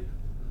 can't he?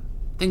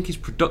 I think his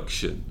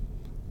production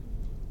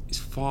is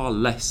far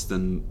less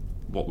than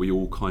what we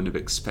all kind of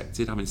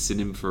expected, having seen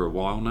him for a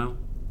while now.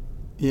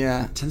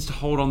 Yeah. Tends to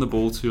hold on the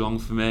ball too long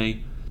for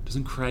me.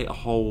 Doesn't create a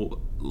whole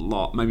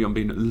lot. Maybe I'm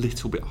being a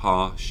little bit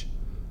harsh.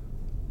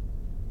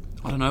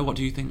 I don't know, what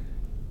do you think?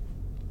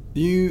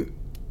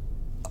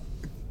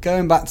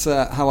 Going back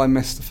to how I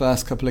missed the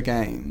first couple of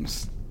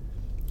games,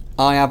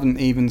 I haven't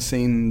even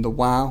seen the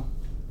wow.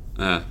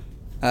 Yeah.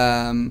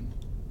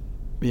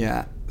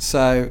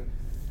 So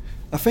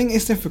I think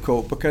it's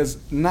difficult because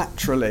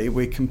naturally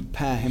we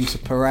compare him to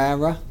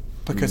Pereira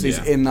because he's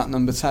in that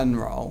number 10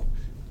 role.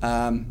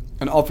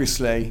 And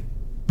obviously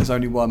there's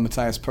only one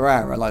Mateus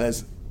Pereira. Like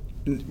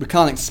we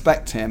can't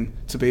expect him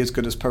to be as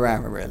good as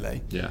Pereira,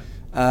 really. Yeah.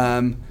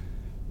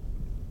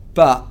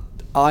 But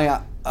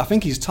I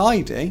think he's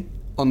tidy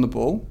on the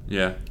ball.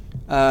 Yeah.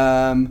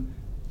 And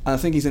I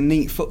think he's a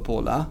neat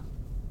footballer.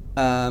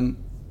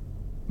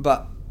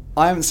 But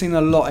I haven't seen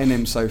a lot in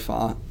him so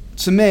far.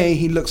 To me,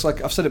 he looks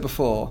like, I've said it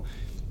before,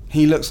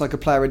 he looks like a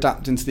player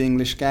adapting to the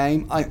English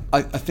game. I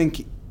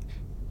think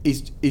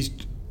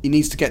he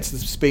needs to get to the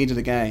speed of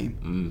the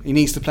game. He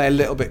needs to play a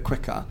little bit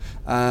quicker.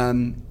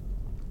 And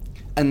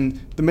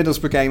the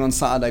Middlesbrough game on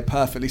Saturday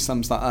perfectly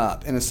sums that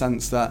up, in a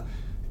sense that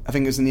I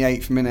think it was in the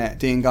 8th minute,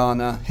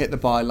 Diangana hit the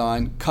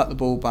byline, cut the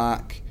ball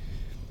back.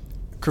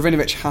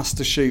 Krovinovic has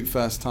to shoot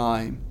first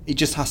time. He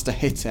just has to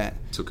hit it.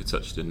 Took a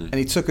touch, didn't he? And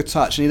he took a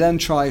touch, and he then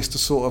tries to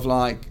sort of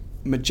like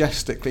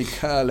majestically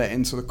curl it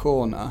into the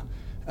corner.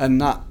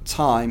 And that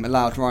time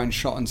allowed Ryan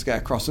Shotton to get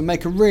across and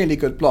make a really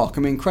good block.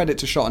 I mean, credit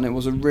to Shotton, it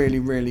was a really,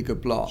 really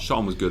good block.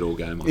 Shotton was good all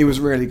game. He was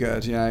really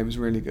good, yeah, he was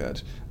really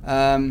good.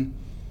 But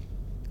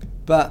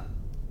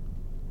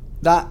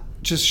that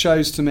just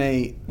shows to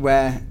me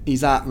where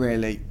he's at,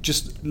 really.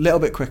 Just a little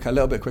bit quicker.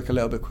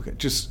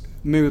 Just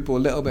move the ball a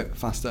little bit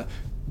faster.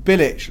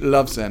 Bilic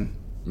loves him.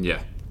 Yeah.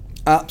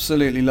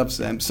 Absolutely loves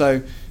him.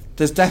 So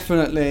there's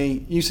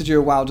definitely, you said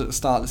you were wowed at the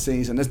start of the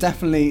season, there's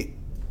definitely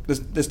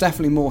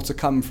more to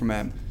come from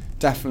him.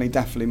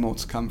 Definitely more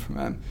to come from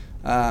him.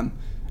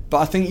 But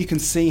I think you can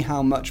see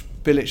how much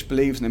Bilic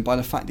believes in him by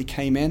the fact he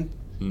came in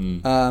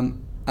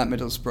at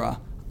Middlesbrough.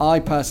 I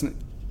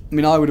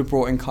would have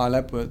brought in Kyle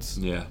Edwards.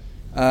 Yeah.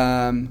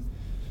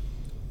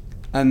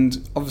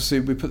 And obviously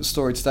we put the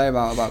story today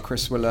about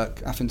Chris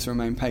Willock having to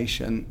remain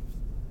patient.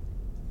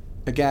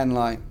 Again,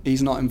 like,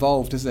 he's not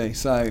involved, is he?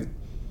 So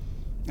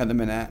at the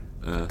minute,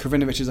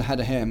 Krovinovic is ahead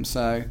of him.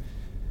 So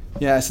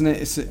yeah, he's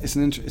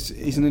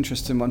an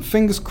interesting one.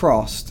 Fingers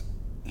crossed,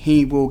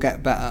 he will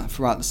get better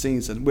throughout the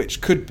season, which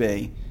could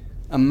be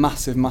a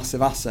massive,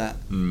 massive asset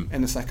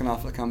in the second half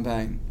of the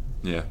campaign.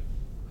 Yeah,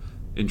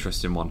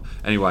 interesting one.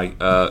 Anyway,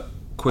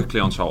 quickly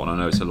on Charlton. I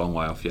know it's a long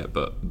way off yet,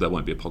 but there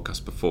won't be a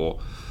podcast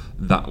before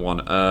that one.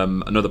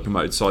 Another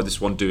promoted side,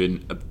 this one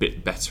doing a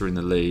bit better in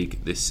the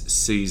league this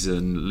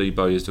season. Lee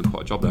Bowyer's done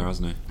quite a job there,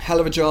 hasn't he? Hell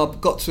of a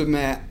job. Got to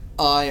admit,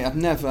 I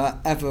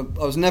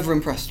was never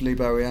impressed with Lee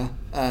Bowyer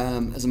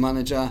as a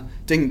manager.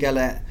 Didn't get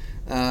it.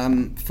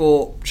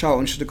 Thought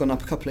Charlton should have gone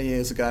up a couple of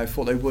years ago.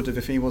 Thought they would have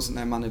if he wasn't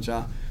their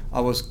manager.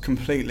 I was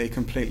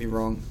completely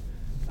wrong.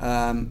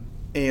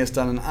 He has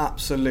done an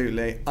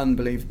absolutely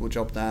unbelievable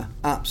job there.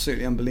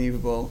 Absolutely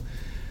unbelievable.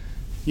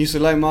 Used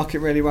the loan market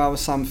really well with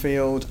Sam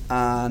Field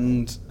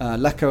and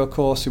Lecco, of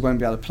course, who won't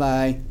be able to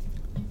play.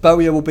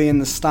 Bowyer will be in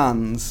the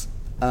stands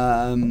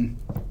for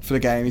the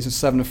game. He's a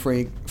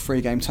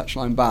 7-3 game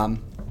touchline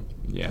ban.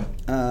 Yeah.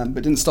 But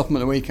didn't stop him at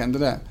the weekend,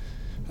 did it?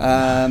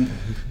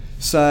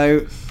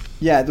 So,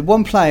 yeah, the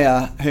one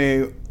player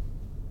who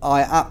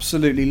I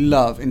absolutely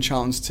love in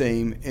Charlton's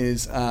team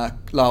is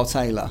Lyle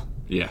Taylor.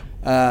 Yeah.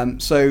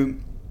 So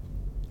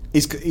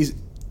he's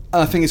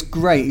I think it's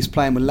great he's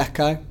playing with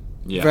Lecco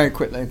very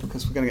quickly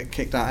because we're going to get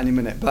kicked out any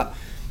minute. But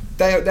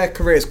their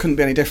careers couldn't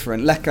be any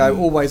different. Lecco,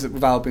 always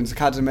with Albion's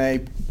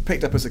academy,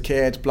 picked up as a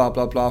kid, blah,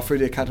 blah, blah, through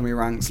the academy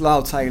ranks.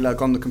 Lyle Taylor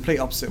gone the complete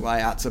opposite way,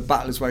 had to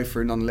battle his way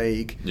through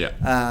non-league.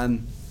 Yeah.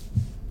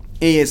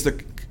 He is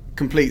the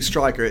complete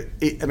striker.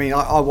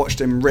 I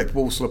watched him rip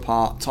Walsall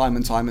apart time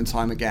and time and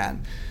time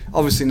again.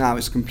 Obviously now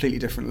it's a completely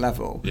different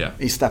level. Yeah.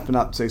 He's stepping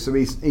up to, so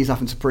he's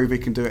having to prove he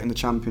can do it in the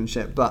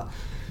Championship. But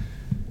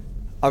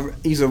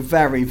he's a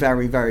very,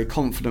 very, very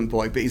confident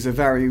boy, but he's a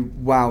very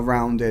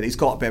well-rounded. He's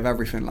got a bit of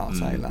everything, like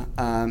Taylor.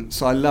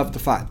 So I love the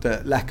fact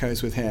that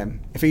Lecco's with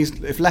him. If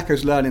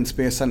Lecco's learning to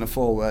be a centre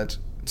forward,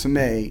 to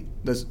me,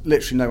 there's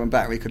literally no one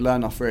better he could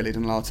learn off really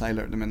than Lyle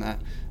Taylor at the minute.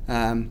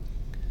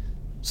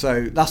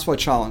 So that's why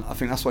Charlton. I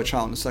think that's why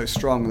Charlton is so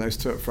strong with those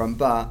two up front.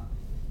 But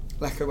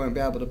Lecco won't be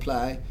able to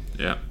play.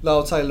 Yeah.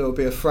 Lyle Taylor will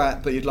be a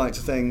threat, but you'd like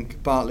to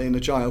think Bartley and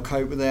Ajayi will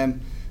cope with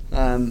him.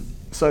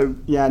 So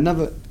yeah,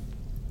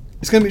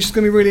 It's going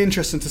to be really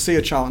interesting to see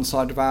a Charlton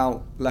side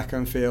without Lecco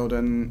and Field,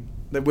 and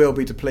they will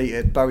be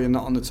depleted. Bowie are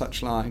not on the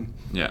touchline.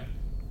 Yeah.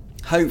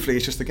 Hopefully,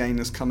 it's just a game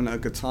that's coming at a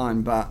good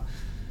time, but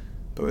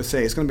we'll see.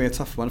 It's going to be a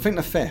tough one. I think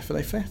they're fifth. Are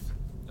they fifth?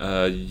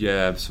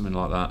 Yeah, something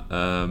like that.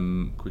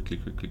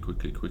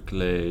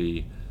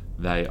 Quickly.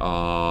 They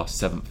are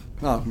seventh.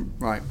 Oh,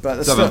 right.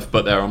 But seventh,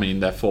 but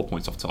they're 4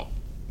 points off top.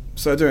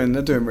 So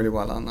they're doing really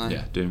well, aren't they?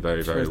 Yeah, doing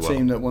very, very well. For a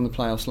team that won the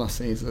playoffs last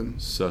season.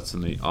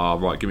 Certainly are.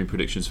 Right, give me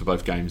predictions for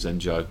both games then,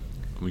 Joe.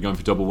 Are we going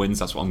for double wins?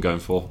 That's what I'm going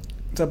for.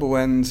 Double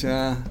wins,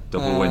 yeah.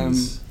 Double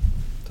wins.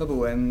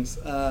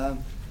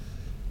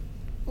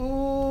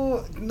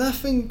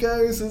 Nothing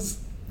goes as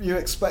you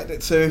expect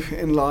it to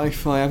in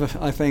life,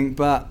 I think,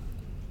 but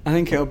I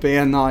think it'll be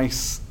a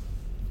nice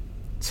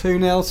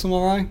 2-0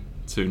 tomorrow.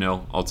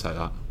 2-0, I'll take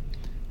that.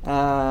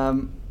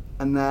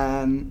 And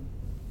then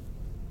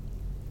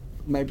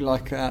maybe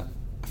like a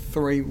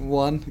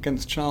 3-1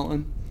 against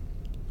Charlton.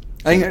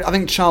 I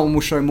think Charlton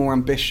will show more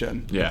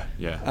ambition. Yeah.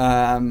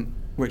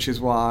 Which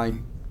is why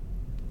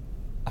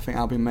I think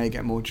Albion may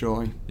get more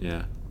joy.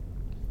 Yeah.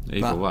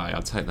 Either way,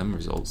 I'd take them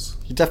results.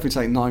 You definitely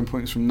take 9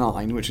 points from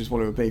 9, which is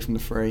what it would be from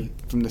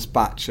this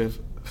batch of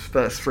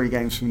first 3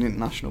 games from the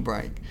international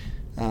break.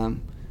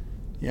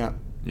 Yeah.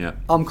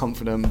 I'm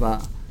confident,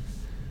 but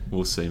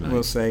we'll see, mate.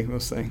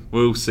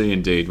 We'll see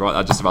indeed. Right,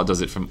 that just about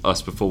does it from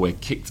us before we're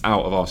kicked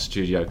out of our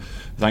studio.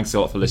 Thanks a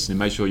lot for listening.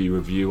 Make sure you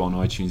review on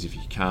iTunes if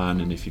you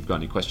can, and if you've got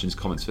any questions,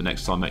 comments for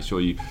next time, make sure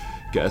you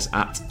get us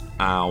at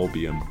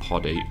Albion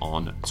Poddy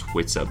on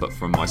Twitter. But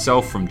from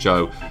myself, from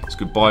Joe, it's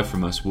goodbye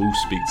from us. We'll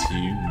speak to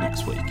you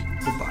next week.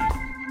 Goodbye.